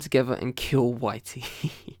to come together and kill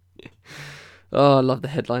Whitey. Oh, I love the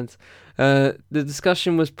headlines. The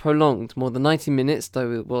discussion was prolonged, more than 90 minutes,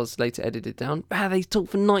 though it was later edited down. They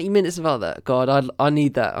talked for 90 minutes about that. God, I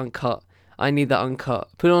need that uncut. I need that uncut.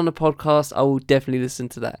 Put it on a podcast, I will definitely listen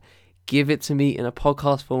to that. Give it to me in a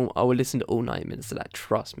podcast form, I will listen to all 90 minutes of that,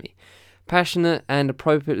 trust me. Passionate and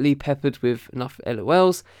appropriately peppered with enough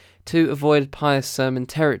LOLs to avoid pious sermon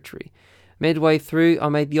territory. Midway through, I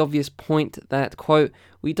made the obvious point that, quote,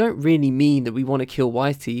 we don't really mean that we want to kill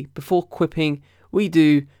Whitey, before quipping, we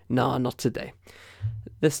do, nah, not today.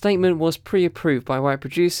 The statement was pre-approved by white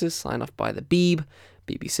producers, signed off by the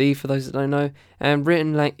BBC for those that don't know, and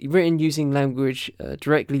written using language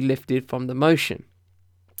directly lifted from the motion.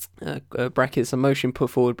 Brackets, a motion put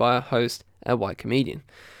forward by a host, a white comedian.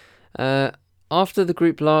 After the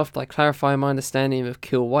group laughed, I clarified my understanding of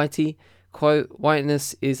Kill Whitey. Quote,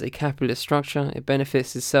 whiteness is a capitalist structure. It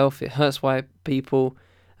benefits itself. It hurts white people.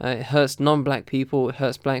 It hurts non-black people. It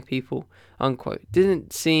hurts black people. Unquote.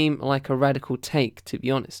 Didn't seem like a radical take, to be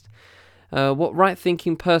honest. What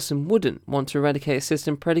right-thinking person wouldn't want to eradicate a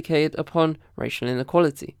system predicated upon racial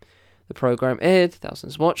inequality? The program aired,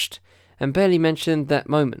 thousands watched, and barely mentioned that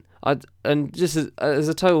moment. And just as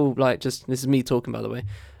a total, this is me talking, by the way.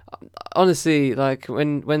 Honestly,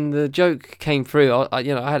 when the joke came through, I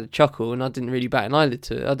had a chuckle and I didn't really bat an eyelid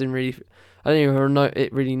to it. I didn't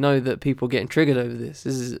even know that people are getting triggered over this.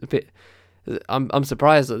 This is a bit. I'm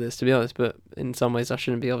surprised at this, to be honest, but in some ways I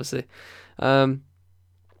shouldn't be, obviously.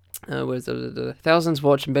 Thousands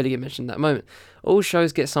watch and barely get mentioned in that moment. All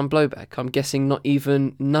shows get some blowback. I'm guessing not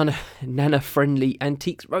even Nana-friendly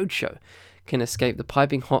Antiques Roadshow can escape the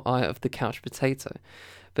piping hot eye of the couch potato.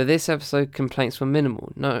 But this episode complaints were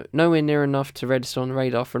minimal, nowhere near enough to register on the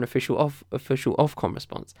radar for an official Ofcom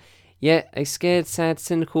response. Yet a scared, sad,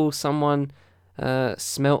 cynical someone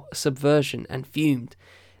smelt subversion and fumed.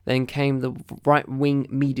 Then came the right-wing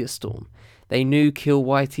media storm. They knew Kill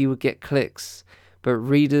Whitey would get clicks, but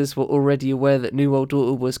readers were already aware that New World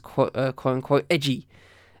Order was quote-unquote edgy,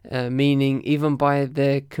 meaning even by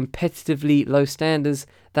their competitively low standards,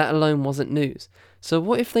 that alone wasn't news. So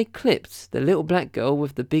what if they clipped the little black girl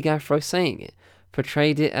with the big afro saying it,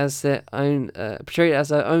 portrayed it as their own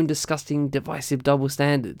disgusting, divisive double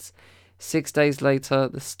standards? 6 days later,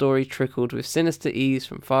 the story trickled with sinister ease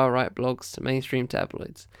from far-right blogs to mainstream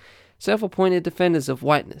tabloids. Self-appointed defenders of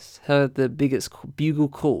whiteness heard the biggest bugle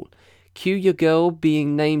call. Cue your girl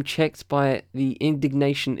being name-checked by the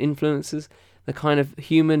indignation influencers, the kind of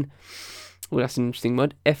human, that's an interesting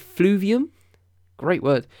word, effluvium? Great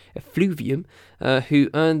word, effluvium,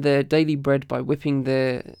 who earned their daily bread by whipping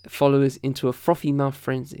their followers into a frothy mouth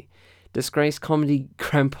frenzy. Disgraced comedy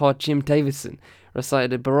grandpa Jim Davidson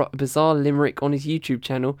recited a bizarre limerick on his YouTube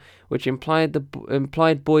channel, which implied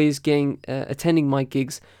boys attending my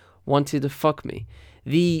gigs wanted to fuck me.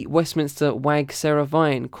 The Westminster wag Sarah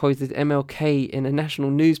Vine quoted MLK in a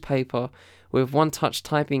national newspaper with one touch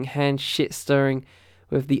typing hand shit stirring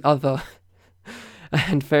with the other,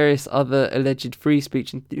 and various other alleged free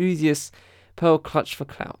speech enthusiasts pearl clutched for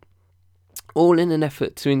clout. All in an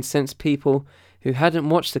effort to incense people who hadn't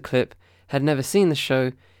watched the clip, had never seen the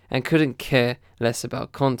show, and couldn't care less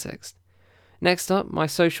about context. Next up, my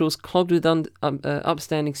socials clogged with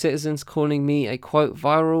upstanding citizens calling me a quote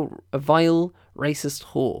vile racist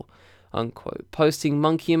whore, unquote, posting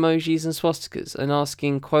monkey emojis and swastikas and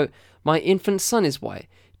asking, quote, my infant son is white,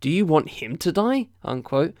 do you want him to die,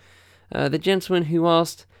 unquote. The gentleman who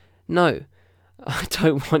asked, no, I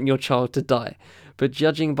don't want your child to die, but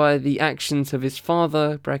judging by the actions of his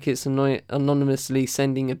father, brackets anonymously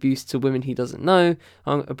sending abuse to women he doesn't know,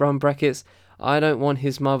 brackets, I do want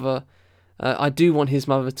his mother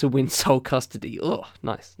to win sole custody. Oh,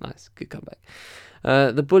 nice, good comeback.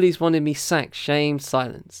 The bullies wanted me sacked, shamed,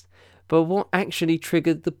 silenced. But what actually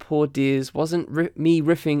triggered the poor dears wasn't me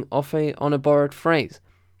riffing on a borrowed phrase.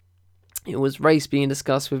 It was race being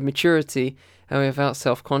discussed with maturity and without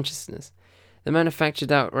self-consciousness. The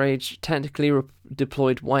manufactured outrage tactically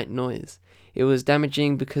deployed white noise. It was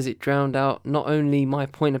damaging because it drowned out not only my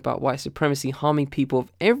point about white supremacy harming people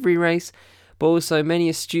of every race, but also many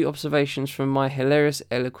astute observations from my hilarious,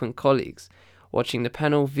 eloquent colleagues. Watching the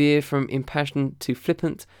panel veer from impassioned to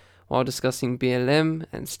flippant while discussing BLM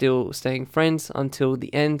and still staying friends until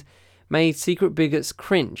the end made secret bigots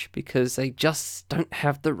cringe because they just don't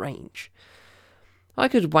have the range. I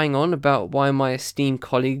could wang on about why my esteemed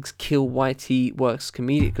colleagues kill YT works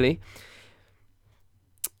comedically.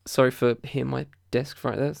 Sorry for hitting my desk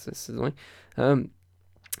right there. This is annoying.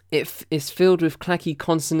 It is filled with clacky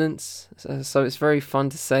consonants, so it's very fun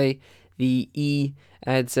to say. The E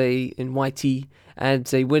adds in YT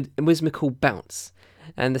adds a whimsical bounce,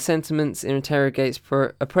 and the sentiments it interrogates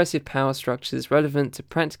oppressive power structures relevant to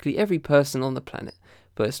practically every person on the planet.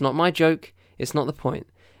 But it's not my joke, it's not the point.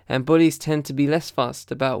 And bullies tend to be less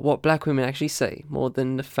fussed about what black women actually say, more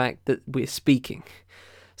than the fact that we're speaking.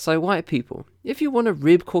 So white people, if you want to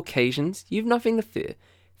rib Caucasians, you've nothing to fear.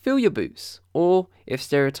 Fill your boots, or, if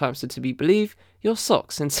stereotypes are to be believed, your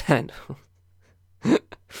socks and sandals. That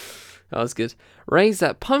was good. Raise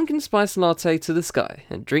that pumpkin spice latte to the sky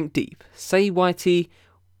and drink deep. Say YT,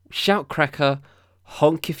 shout cracker,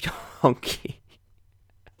 honk if you're honky.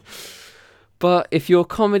 But if your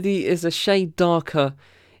comedy is a shade darker,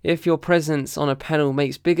 if your presence on a panel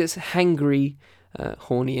makes bigots hangry,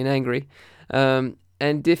 horny and angry,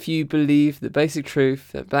 and if you believe the basic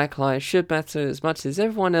truth that black lives should matter as much as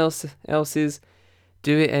everyone else's,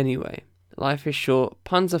 do it anyway. Life is short,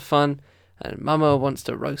 puns are fun, and Mama wants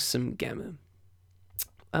to roast some gammon.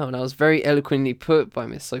 Oh, that was very eloquently put by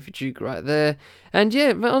Miss Sophie Duke right there. And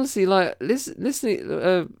yeah, but honestly, like,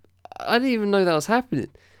 listening, I didn't even know that was happening.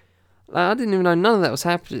 Like, I didn't even know none of that was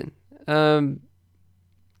happening. And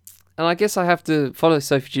I guess I have to follow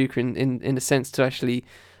Sophie Duke in a sense to actually,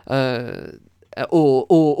 or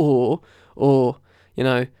you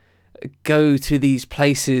know, go to these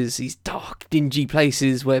places, these dark, dingy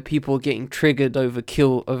places where people are getting triggered over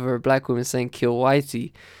a black woman saying kill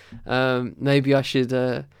whitey. Maybe I should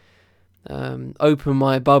open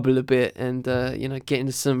my bubble a bit and get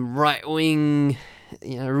into some right wing,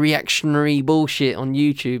 reactionary bullshit on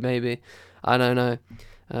YouTube. Maybe, I don't know.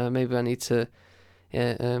 Maybe I need to,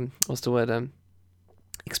 what's the word?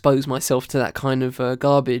 Expose myself to that kind of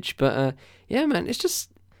garbage. But yeah, man, it's just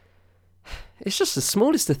the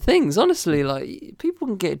smallest of things, honestly. Like, people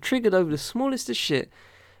can get triggered over the smallest of shit.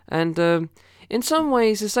 And in some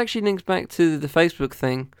ways, this actually links back to the Facebook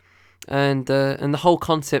thing and the whole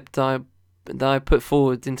concept that I put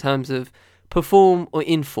forward in terms of perform or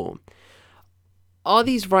inform. Are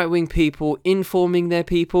these right-wing people informing their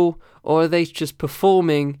people, or are they just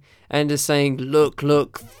performing and just saying, look,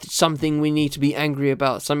 something we need to be angry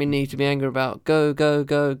about, go, go,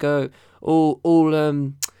 go, go. All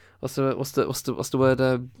what's the word?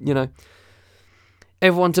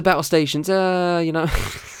 Everyone to battle stations.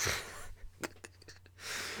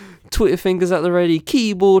 Twitter fingers at the ready.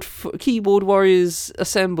 Keyboard warriors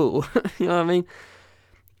assemble. You know what I mean?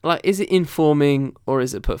 Like, is it informing or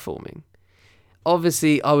is it performing?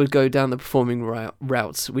 Obviously, I would go down the performing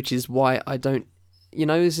routes, which is why I don't.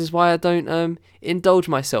 This is why I don't indulge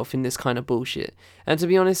myself in this kind of bullshit. And to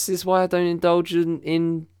be honest, this is why I don't indulge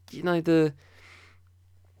in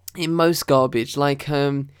most garbage, like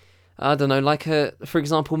I don't know, like for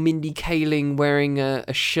example, Mindy Kaling wearing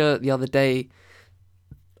a shirt the other day.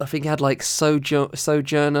 I think it had like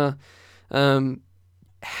Sojourner,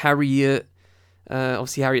 Harriet,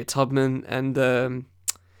 obviously Harriet Tubman, and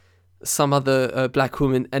some other black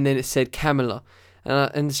woman, and then it said Kamala,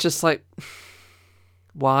 and it's just like,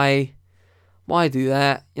 why do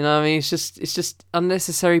that? You know what I mean? It's just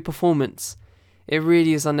unnecessary performance. It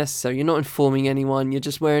really is unnecessary. You're not informing anyone. You're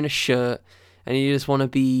just wearing a shirt, and you just want to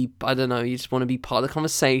be, I don't know, you just want to be part of the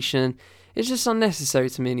conversation. It's just unnecessary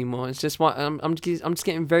to me anymore. It's just why I'm just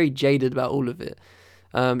getting very jaded about all of it.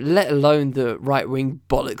 Let alone the right wing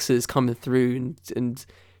bollocksers coming through and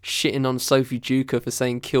shitting on Sophie Duker for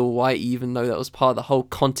saying kill white, even though that was part of the whole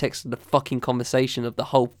context of the fucking conversation of the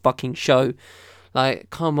whole fucking show. Like,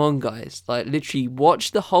 come on, guys. Like, literally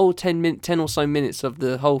watch the whole 10 or so minutes of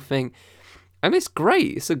the whole thing. And it's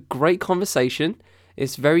great. It's a great conversation.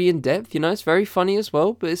 It's very in-depth, it's very funny as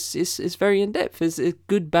well, but it's very in-depth. It's a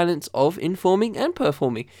good balance of informing and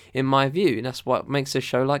performing, in my view, and that's what makes a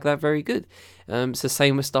show like that very good. It's the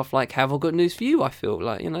same with stuff like Have I Got News For You, I feel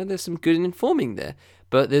like, there's some good informing there,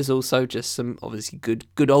 but there's also just some, obviously,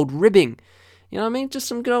 good old ribbing. You know what I mean? Just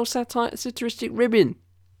some good old satiristic ribbing.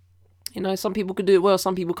 Some people can do it well,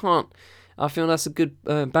 some people can't. I feel that's a good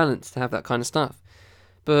balance to have that kind of stuff.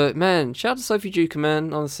 But man, shout out to Sophie Duker,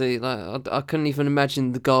 man. Honestly, like I couldn't even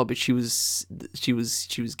imagine the garbage she was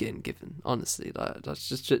getting given. Honestly, like that's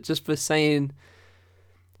just for saying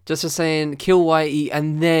kill Whitey,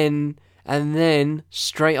 and then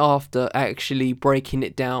straight after actually breaking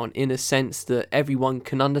it down in a sense that everyone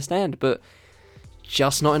can understand. But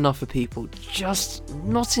just not enough for people. Just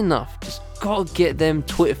not enough. Just gotta get them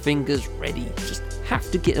Twitter fingers ready. Just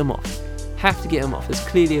have to get them off. Have to get them off. There's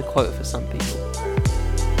clearly a quote for some people.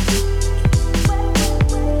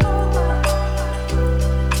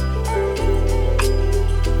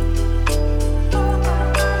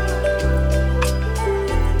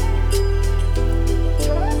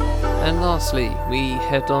 And lastly, we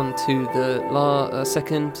head on to the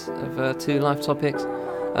second of two live topics.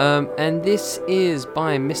 And this is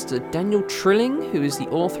by Mr. Daniel Trilling, who is the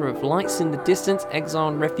author of Lights in the Distance, Exile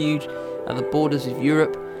and Refuge at the Borders of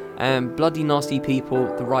Europe, and Bloody Nasty People,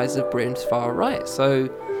 The Rise of Britain's Far Right. So,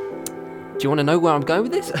 do you want to know where I'm going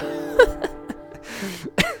with this?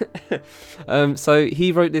 So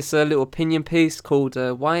he wrote this little opinion piece called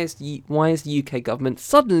Why is the UK government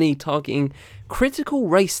suddenly targeting critical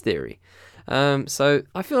race theory? So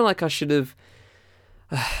I feel like I should have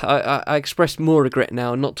I expressed more regret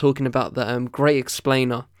now not talking about the great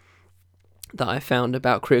explainer that I found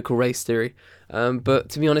about critical race theory. But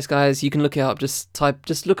to be honest, guys, you can look it up.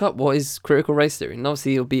 Just look up what is critical race theory, and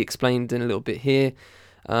obviously it'll be explained in a little bit here.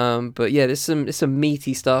 But yeah, there's some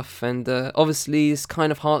meaty stuff, and obviously this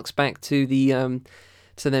kind of harks back to the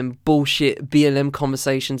to them bullshit BLM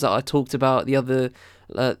conversations that I talked about the other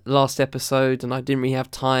last episode, and I didn't really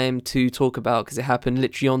have time to talk about because it happened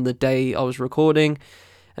literally on the day I was recording.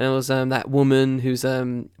 And it was that woman who's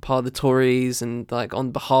part of the Tories, and like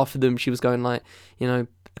on behalf of them, she was going like, you know,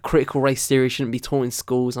 critical race theory shouldn't be taught in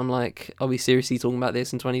schools. I'm like, are we seriously talking about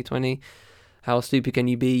this in 2020? How stupid can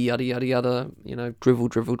you be? Yada yada yada. You know,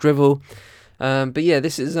 drivel. But yeah,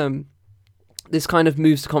 this is this kind of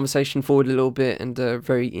moves the conversation forward a little bit, and a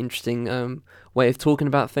very interesting way of talking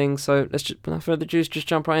about things. So let's just, without further ado, just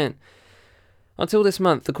jump right in. Until this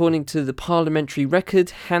month, according to the parliamentary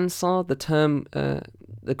record, Hansard, the term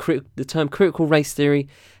critical race theory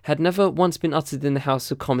had never once been uttered in the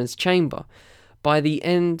House of Commons chamber. By the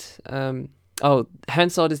end,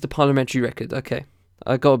 Hansard is the parliamentary record. Okay,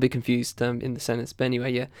 I got a bit confused in the sentence, but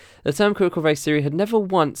anyway, yeah, the term critical race theory had never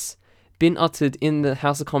once been uttered in the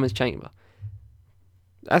House of Commons chamber.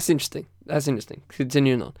 That's interesting.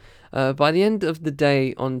 Continuing on. By the end of the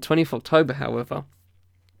day on 20th October, however,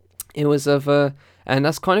 it was and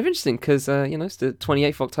that's kind of interesting because, it's the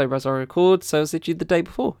 28th October as I record, so it's literally the day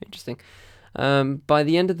before. Interesting. By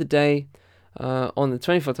the end of the day, on the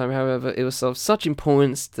 20th October, however, it was of such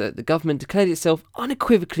importance that the government declared itself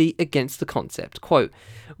unequivocally against the concept. Quote,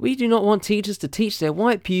 "We do not want teachers to teach their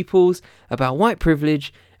white pupils about white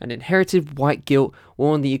privilege and inherited white guilt,"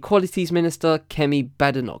 warned the Equalities Minister, Kemi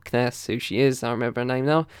Badenoch. That's who she is, I remember her name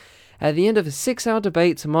now. At the end of a 6-hour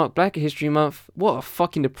debate to mark Black History Month. What a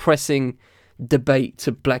fucking depressing debate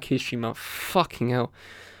to Black History Month. Fucking hell.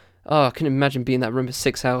 Oh, I couldn't imagine being in that room for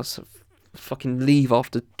 6 hours. Fucking leave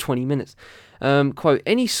after 20 minutes. Quote,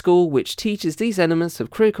 "Any school which teaches these elements of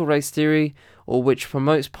critical race theory or which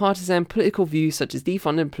promotes partisan political views such as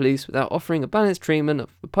defunding police without offering a balanced treatment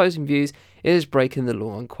of opposing views is breaking the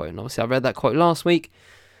law," unquote. And obviously I read that quote last week.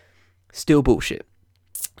 Still bullshit.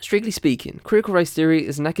 Strictly speaking, critical race theory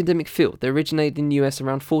is an academic field that originated in the US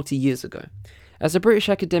around 40 years ago. As the British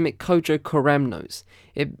academic Kojo Koram knows,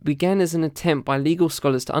 it began as an attempt by legal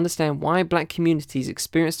scholars to understand why black communities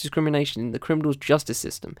experience discrimination in the criminal justice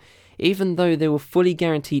system, even though they were fully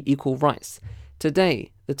guaranteed equal rights. Today,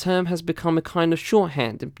 the term has become a kind of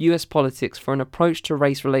shorthand in US politics for an approach to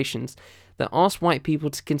race relations that asks white people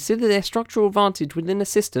to consider their structural advantage within a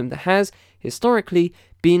system that has, historically,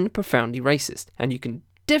 been profoundly racist. And you can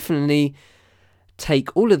definitely take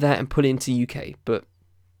all of that and put it into UK. But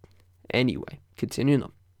anyway, continuing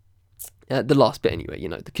on. The last bit anyway,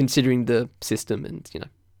 considering the system, and,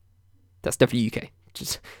 that's definitely UK.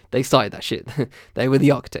 Just, they started that shit. They were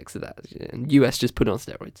the architects of that. And US just put it on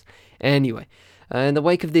steroids. Anyway, in the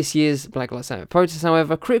wake of this year's Black Lives Matter protests,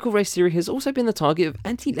 however, critical race theory has also been the target of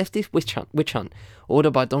anti-leftist witch hunt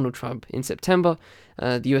ordered by Donald Trump. In September,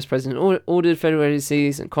 the US president ordered federal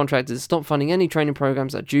agencies and contractors to stop funding any training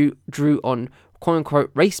programs that drew on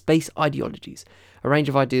quote-unquote race-based ideologies. A range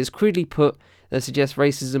of ideas crudely put that suggest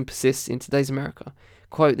racism persists in today's America.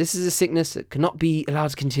 Quote, "This is a sickness that cannot be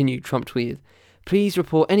allowed to continue," Trump tweeted. "Please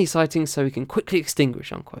report any sightings so we can quickly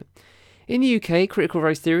extinguish," unquote. In the UK, critical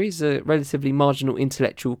race theory is a relatively marginal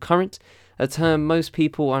intellectual current, a term most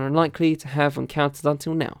people are unlikely to have encountered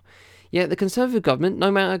until now. Yet the Conservative government,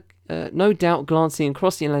 no doubt glancing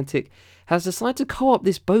across the Atlantic, has decided to co-opt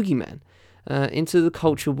this bogeyman into the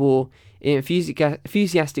culture war it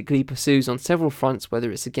enthusiastically pursues on several fronts,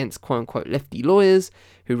 whether it's against quote-unquote lefty lawyers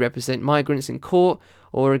who represent migrants in court,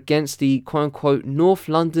 or against the quote-unquote North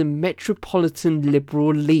London metropolitan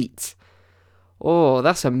liberal elite. Oh,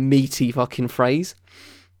 that's a meaty fucking phrase.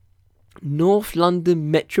 North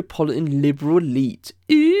London metropolitan liberal elite.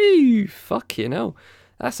 Ew, fucking hell.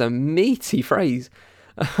 That's a meaty phrase.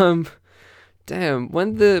 Damn,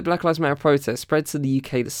 when the Black Lives Matter protests spread to the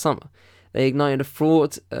UK this summer, they ignited a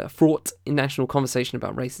fraught national conversation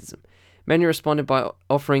about racism. Many responded by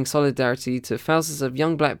offering solidarity to thousands of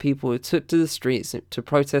young black people who took to the streets to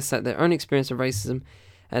protest at their own experience of racism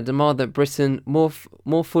and demand that Britain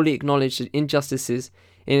more fully acknowledge the injustices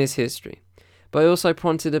in its history. But it also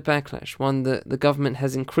prompted a backlash, one that the government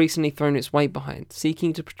has increasingly thrown its weight behind,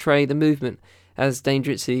 seeking to portray the movement as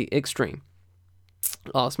dangerously extreme.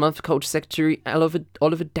 Last month, Culture Secretary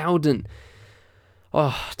Oliver Dowden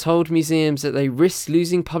told museums that they risked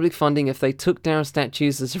losing public funding if they took down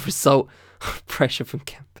statues as a result of pressure from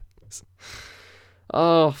campus.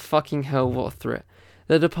 Oh, fucking hell, what a threat.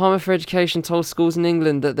 The Department for Education told schools in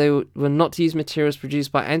England that they were not to use materials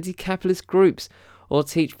produced by anti-capitalist groups or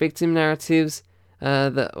teach victim narratives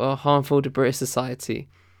that are harmful to British society.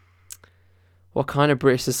 What kind of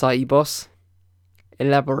British society, boss?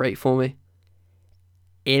 Elaborate for me.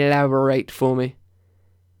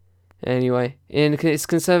 Anyway, in his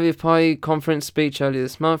Conservative Party conference speech earlier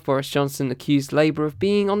this month, Boris Johnson accused Labour of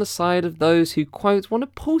being on the side of those who, quote, want to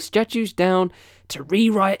pull statues down to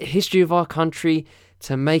rewrite the history of our country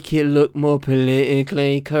to make it look more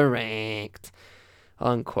politically correct,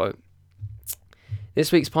 unquote.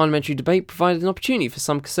 This week's parliamentary debate provided an opportunity for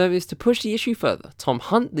some Conservatives to push the issue further. Tom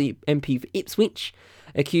Hunt, the MP for Ipswich,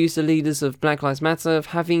 accused the leaders of Black Lives Matter of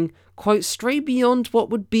having, quote, strayed beyond what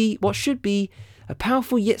should be a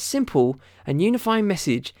powerful yet simple and unifying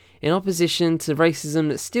message in opposition to racism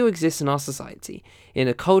that still exists in our society, in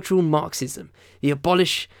a cultural Marxism, the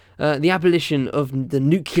abolition of the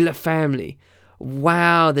nuclear family.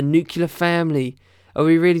 Wow, the nuclear family. Are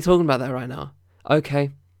we really talking about that right now? Okay,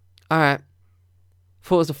 alright. I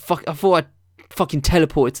thought I fucking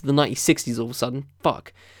teleported to the 1960s all of a sudden.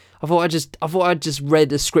 Fuck. I thought I just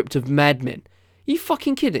read a script of Mad Men. Are you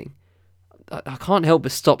fucking kidding? I can't help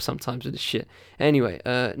but stop sometimes with this shit. Anyway,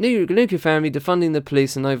 nuclear family defunding the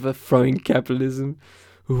police and overthrowing capitalism.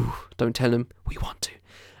 Ooh, don't tell them we want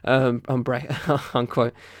to.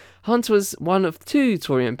 Unquote. Hunt was one of two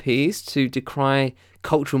Tory MPs to decry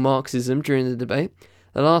cultural Marxism during the debate.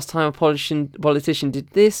 The last time a politician did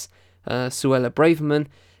this, Suella Braverman,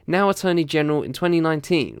 now Attorney General in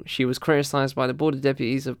 2019, she was criticised by the Board of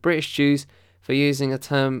Deputies of British Jews for using a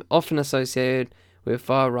term often associated with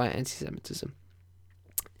far-right anti-Semitism.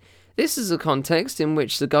 This is a context in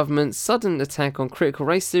which the government's sudden attack on critical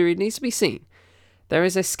race theory needs to be seen. There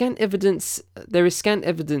is scant evidence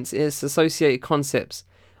its associated concepts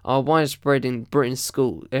are widespread in British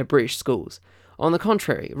schools. On the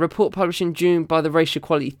contrary, a report published in June by the racial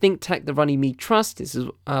equality think tank, the Runnymede Trust,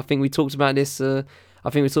 I think we talked about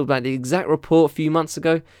the exact report a few months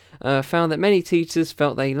ago, found that many teachers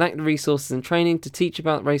felt they lacked the resources and training to teach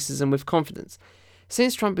about racism with confidence.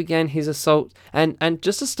 Since Trump began his assault, and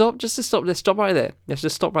let's stop right there. Let's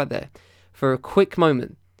just stop right there for a quick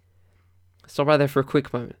moment. Okay,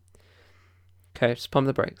 just pump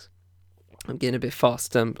the brakes. I'm getting a bit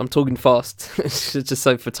fast. I'm talking fast, just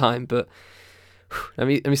so for time, but let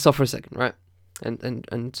me stop for a second, right?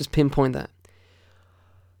 And just pinpoint that.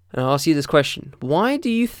 And I'll ask you this question. Why do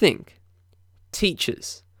you think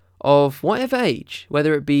teachers of whatever age,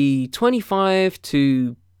 whether it be 25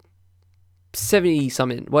 to 70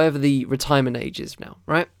 something, whatever the retirement age is now,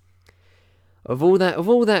 right? Of all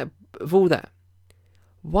that,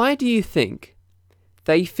 why do you think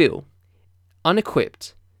they feel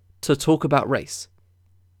unequipped to talk about race?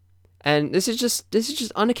 And this is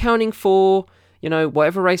just unaccounting for,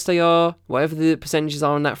 whatever race they are, whatever the percentages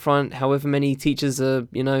are on that front, however many teachers are,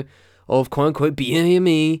 of quote-unquote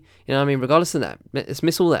BME, regardless of that. Let's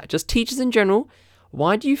miss all that. Just teachers in general.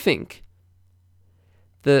 Why do you think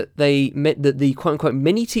that the quote-unquote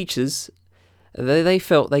many teachers, they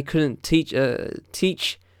felt they couldn't teach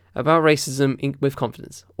about racism with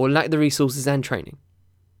confidence, or lack the resources and training?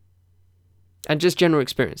 And just general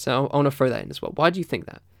experience. I want to throw that in as well. Why do you think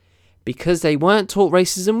that? Because they weren't taught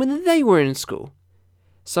racism when they were in school.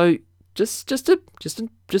 So just to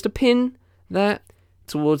pin that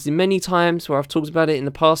towards the many times where I've talked about it in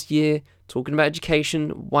the past year, talking about education,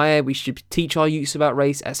 why we should teach our youths about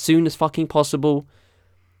race as soon as fucking possible.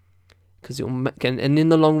 Because and in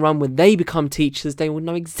the long run, when they become teachers, they will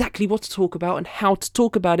know exactly what to talk about and how to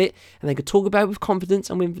talk about it, and they can talk about it with confidence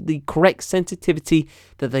and with the correct sensitivity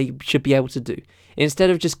that they should be able to do.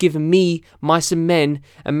 Instead of just giving me mice and men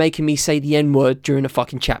and making me say the N-word during a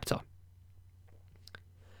fucking chapter.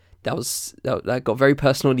 That got very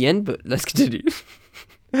personal at the end, but let's continue.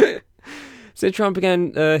 Since Trump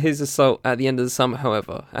began his assault at the end of the summer,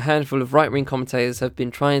 however, a handful of right-wing commentators have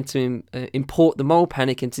been trying to import the moral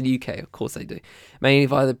panic into the UK. Of course they do. Mainly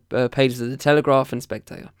via the pages of The Telegraph and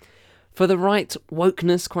Spectator. For the right,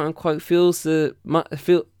 wokeness, quote-unquote, feels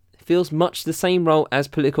much the same role as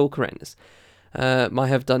political correctness might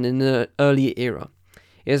have done in the earlier era.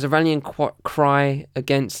 It is a rallying cry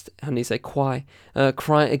against, cry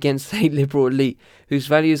against a liberal elite whose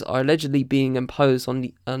values are allegedly being imposed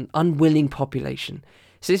on an unwilling population.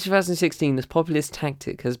 Since 2016, this populist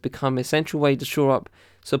tactic has become a central way to shore up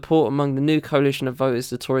support among the new coalition of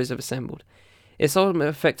voters the Tories have assembled. Its ultimate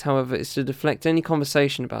effect, however, is to deflect any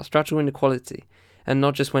conversation about structural inequality, and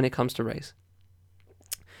not just when it comes to race.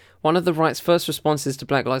 One of the right's first responses to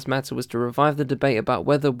Black Lives Matter was to revive the debate about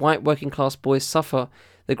whether white working-class boys suffer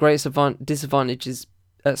the greatest disadvantages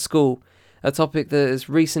at school, a topic that has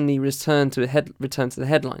recently returned to the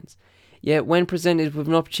headlines. Yet, when presented with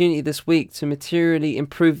an opportunity this week to materially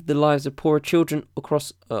improve the lives of poorer children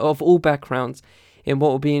of all backgrounds in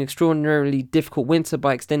what will be an extraordinarily difficult winter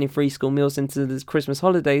by extending free school meals into the Christmas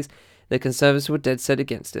holidays, the Conservatives were dead set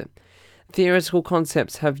against it. Theoretical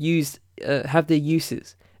concepts have their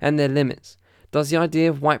uses and their limits. Does the idea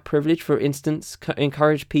of white privilege, for instance,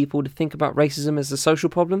 encourage people to think about racism as a social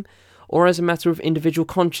problem or as a matter of individual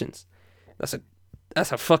conscience? That's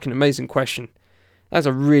a fucking amazing question. That's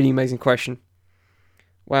a really amazing question.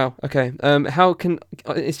 Wow, okay. How can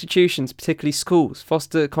institutions, particularly schools,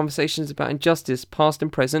 foster conversations about injustice, past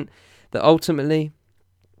and present, that ultimately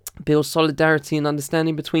build solidarity and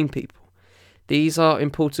understanding between people? These are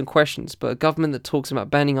important questions, but a government that talks about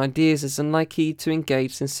banning ideas is unlikely to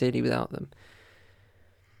engage sincerely without them.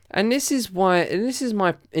 And this is my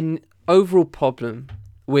overall problem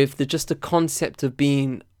with the concept of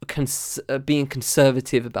being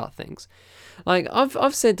conservative about things. Like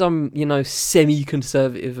I've said I'm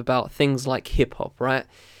semi-conservative about things like hip hop, right?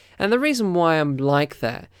 And the reason why I'm like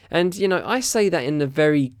that, and I say that in a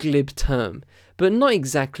very glib term, but not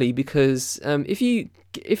exactly, because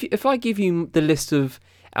if I give you the list of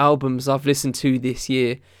albums I've listened to this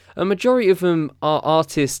year, a majority of them are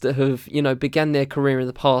artists that have, began their career in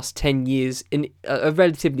the past 10 years in a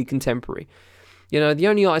relatively contemporary. The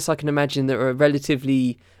only artists I can imagine that are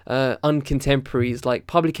relatively uncontemporary is like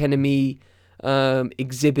Public Enemy,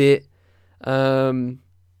 Exhibit, I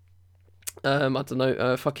don't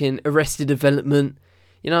know, fucking Arrested Development,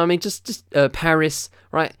 just Paris,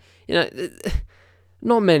 right?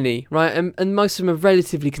 Not many, right? And most of them are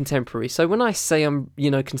relatively contemporary. So when I say I'm,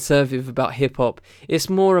 conservative about hip-hop, it's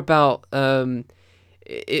more about,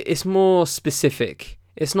 it's more specific.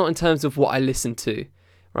 It's not in terms of what I listen to,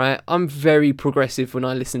 right? I'm very progressive when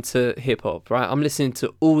I listen to hip-hop, right? I'm listening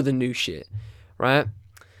to all the new shit, right?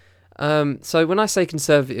 So when I say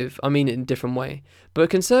conservative, I mean it in a different way. But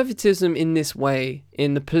conservatism in this way,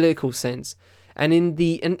 in the political sense, and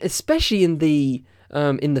especially in the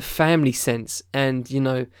family sense, and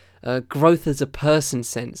growth as a person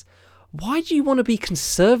sense. Why do you want to be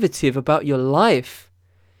conservative about your life?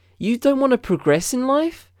 You don't want to progress in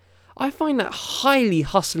life? I find that highly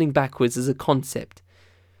hustling backwards as a concept.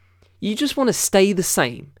 You just want to stay the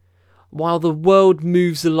same while the world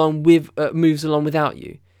moves along without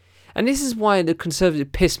you. And this is why the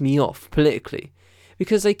conservatives piss me off politically,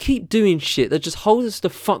 because they keep doing shit that just holds us the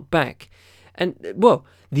fuck back. And well,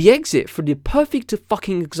 The Exit, for the perfect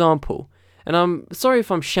fucking example, and I'm sorry if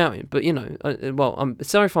I'm shouting, but I'm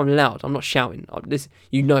sorry if I'm loud. I'm not shouting.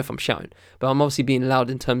 If I'm shouting, but I'm obviously being loud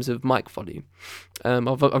in terms of mic volume.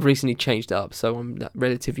 I've recently changed it up, so I'm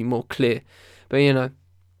relatively more clear. But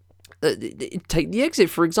take The Exit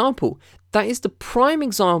for example. That is the prime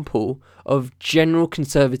example of general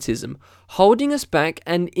conservatism holding us back,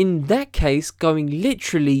 and in that case, going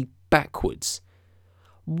literally backwards.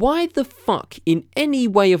 Why the fuck, in any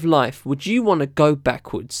way of life, would you want to go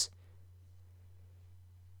backwards?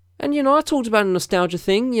 And I talked about a nostalgia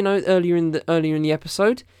thing, earlier in the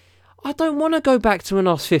episode. I don't want to go back to when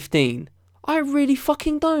I was 15. I really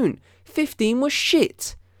fucking don't. 15 was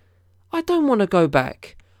shit. I don't want to go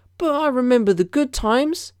back. But I remember the good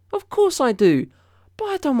times. Of course I do. But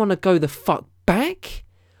I don't want to go the fuck back.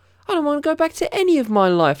 I don't want to go back to any of my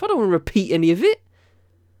life. I don't want to repeat any of it.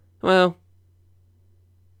 Well,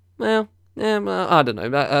 I don't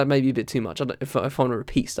know, maybe a bit too much. I don't, if I want to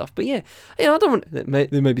repeat stuff, but yeah, I don't want. There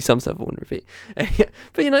may be some stuff I want to repeat,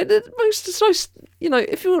 but most,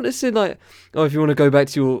 if you want to say like, oh, if you want to go back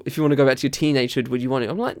to your teenagehood, would you want it?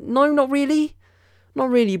 I'm like, no, not really,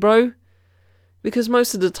 bro, because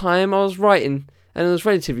most of the time I was writing and it was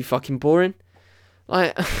relatively fucking boring.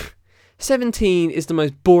 Like, 17 is the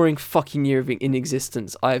most boring fucking year in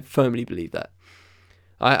existence. I firmly believe that.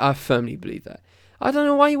 I firmly believe that. I don't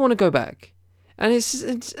know why you want to go back. And it's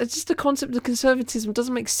just the concept of conservatism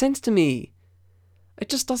doesn't make sense to me. It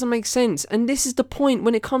just doesn't make sense. And this is the point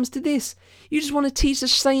when it comes to this. You just want to teach the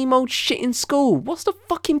same old shit in school. What's the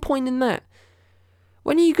fucking point in that?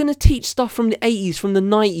 When are you going to teach stuff from the 80s, from the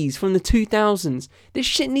 90s, from the 2000s? This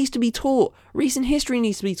shit needs to be taught. Recent history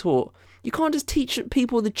needs to be taught. You can't just teach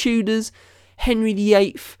people the Tudors, Henry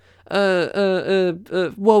VIII,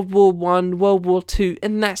 World War I, World War II,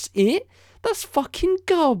 and that's it? That's fucking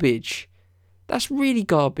garbage. That's really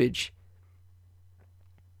garbage.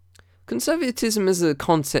 Conservatism as a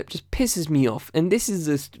concept just pisses me off, and this is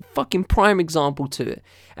a fucking prime example to it.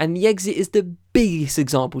 And the exit is the biggest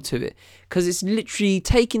example to it, because it's literally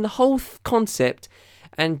taking the whole concept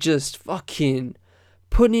and just fucking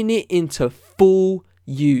putting it into full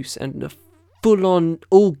use and the full on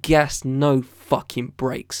all gas, no fucking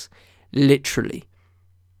brakes. Literally.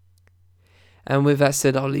 And with that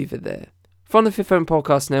said, I'll leave it there. From the Fifth Element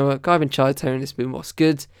Podcast Network, I've been Chai Taylor and it's been What's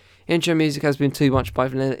Good. Intro music has been Too Much by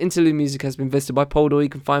Vanilla. Interlude music has been visited by Polydor. You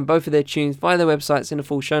can find both of their tunes via their websites in the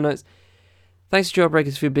full show notes. Thanks to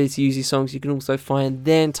Jailbreakers for the ability to use these songs. You can also find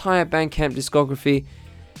their entire Bandcamp discography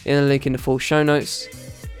in a link in the full show notes.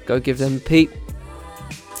 Go give them a peep.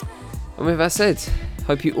 And with that said,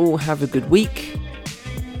 hope you all have a good week.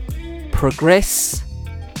 Progress.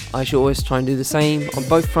 I should always try and do the same on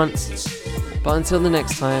both fronts. But until the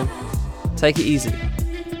next time, take it easy,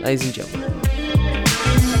 ladies and gentlemen.